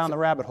going down the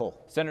rabbit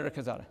hole. Senator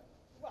Quezada.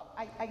 Well,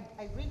 I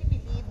really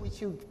believe we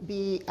should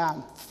be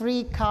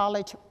free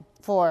college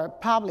for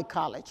public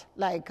college,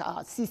 like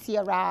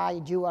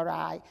CCRI,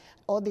 URI.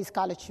 All these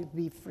colleges should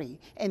be free.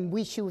 And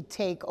we should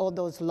take all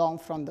those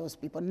loans from those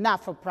people,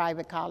 not for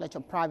private college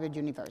or private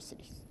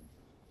universities.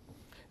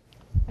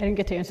 I didn't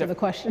get to answer the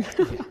question.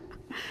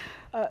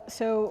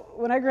 So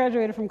when I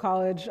graduated from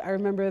college, I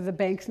remember the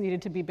banks needed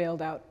to be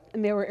bailed out,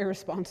 and they were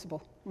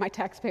irresponsible. my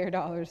taxpayer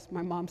dollars,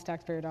 my mom's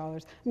taxpayer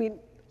dollars. I mean,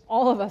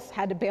 all of us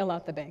had to bail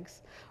out the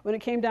banks. When it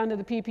came down to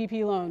the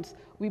PPP loans,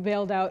 we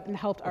bailed out and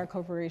helped our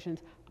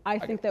corporations. I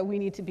think that we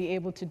need to be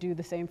able to do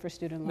the same for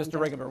student loans. Mr.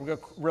 Regenberg, we'll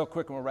go real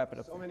quick and we'll wrap it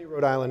up. So many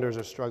Rhode Islanders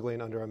are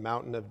struggling under a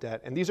mountain of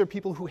debt, and these are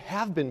people who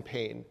have been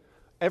paying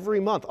every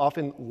month,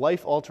 often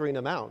life-altering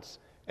amounts.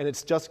 And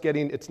it's just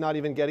getting, it's not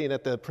even getting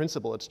at the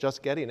principal, it's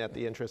just getting at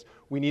the interest.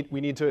 We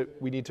need to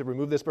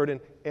remove this burden,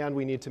 and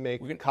we need to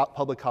make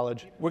public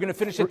college. We're going to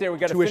finish it there. We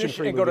got to finish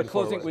and go to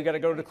closing. We got to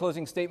go to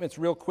closing statements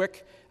real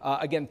quick.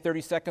 Again,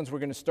 30 seconds. We're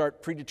going to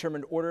start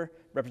predetermined order.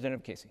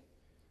 Representative Casey.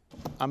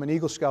 I'm an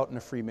Eagle Scout and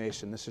a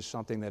Freemason. This is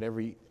something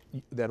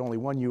that only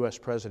one U.S.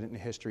 president in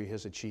history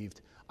has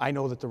achieved. I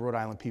know that the Rhode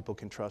Island people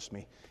can trust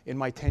me. In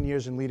my 10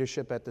 years in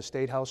leadership at the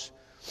State House,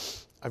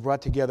 I've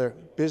brought together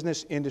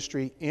business,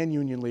 industry, and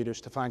union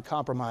leaders to find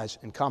compromise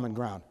and common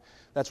ground.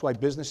 That's why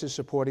business is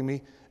supporting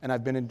me, and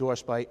I've been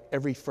endorsed by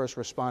every first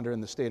responder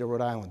in the state of Rhode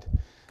Island.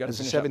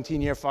 As a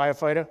 17-year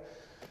firefighter,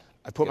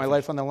 I put my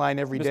life on the line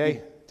every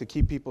day to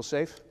keep people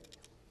safe.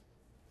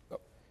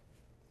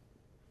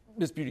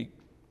 Ms. Beauty,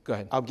 go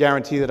ahead. I'll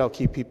guarantee that I'll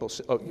keep people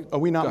safe. Oh, are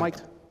we not mic'd?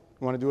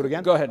 You want to do it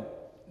again? Go ahead,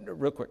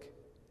 real quick.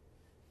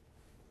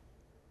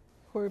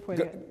 Who are we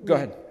pointing at? Go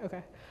ahead.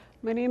 Okay.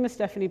 My name is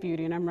Stephanie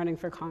Beauty, and I'm running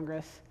for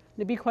Congress.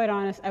 To be quite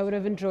honest, I would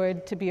have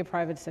enjoyed to be a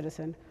private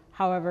citizen.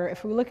 However,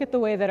 if we look at the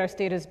way that our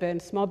state has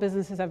been, small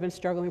businesses have been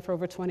struggling for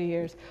over 20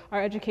 years.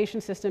 Our education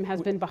system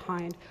has been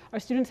behind. Our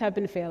students have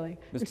been failing.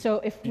 And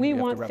so if we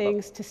want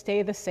things to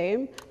stay the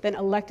same, then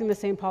electing the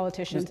same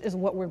politicians is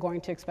what we're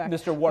going to expect.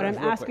 Mr. Waters,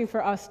 but I'm asking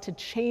for us to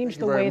change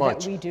the way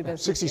that we do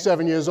business.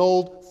 67 years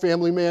old,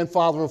 family man,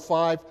 father of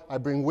 5. I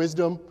bring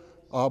wisdom.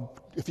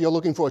 If you're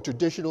looking for a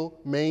traditional,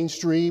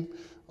 mainstream,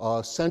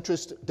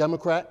 centrist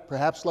Democrat,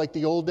 perhaps like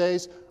the old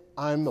days,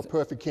 I'm the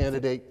perfect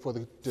candidate for the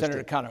district.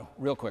 Senator Cano,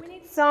 real quick. We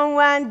need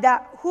someone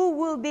who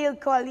will build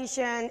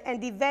coalition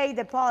and debate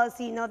the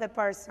policy, not the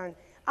person.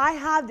 I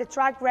have the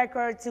track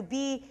record to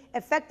be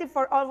effective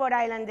for all Rhode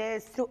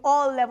Islanders through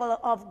all levels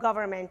of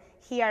government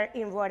here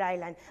in Rhode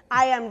Island.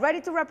 I am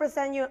ready to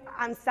represent you.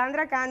 I'm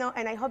Sandra Cano,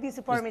 and I hope you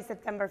support me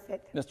September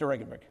 5th. Mr.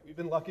 Regenberg. We've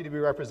been lucky to be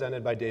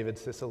represented by David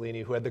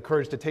Cicilline, who had the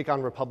courage to take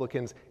on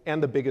Republicans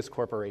and the biggest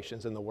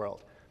corporations in the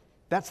world.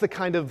 That's the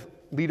kind of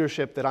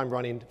leadership that I'm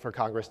running for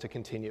Congress to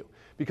continue.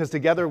 Because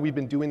together we've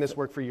been doing this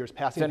work for years,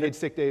 passing paid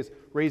sick days,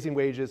 raising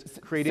wages,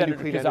 creating new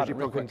clean energy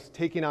programs,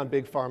 taking on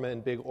big pharma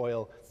and big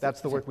oil. That's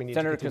the work we need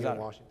to continue in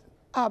Washington.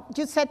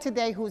 You said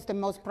today who's the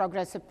most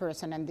progressive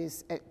person on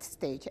this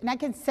stage. And I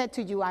can say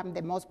to you I'm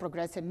the most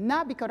progressive,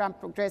 not because I'm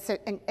progressive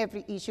in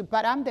every issue,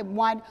 but I'm the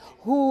one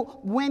who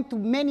went through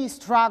many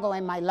struggles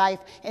in my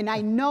life, and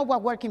I know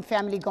what working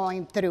family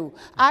going through.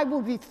 I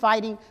will be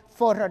fighting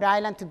for Rhode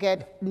Island to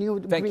get new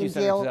Green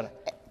Deal.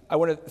 I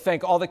want to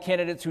thank all the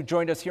candidates who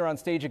joined us here on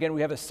stage. Again,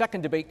 we have a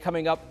second debate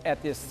coming up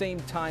at this same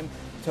time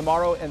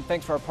tomorrow, and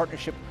thanks for our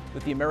partnership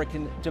with the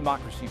American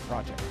Democracy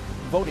Project.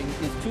 Voting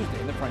is Tuesday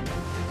in the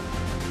primary.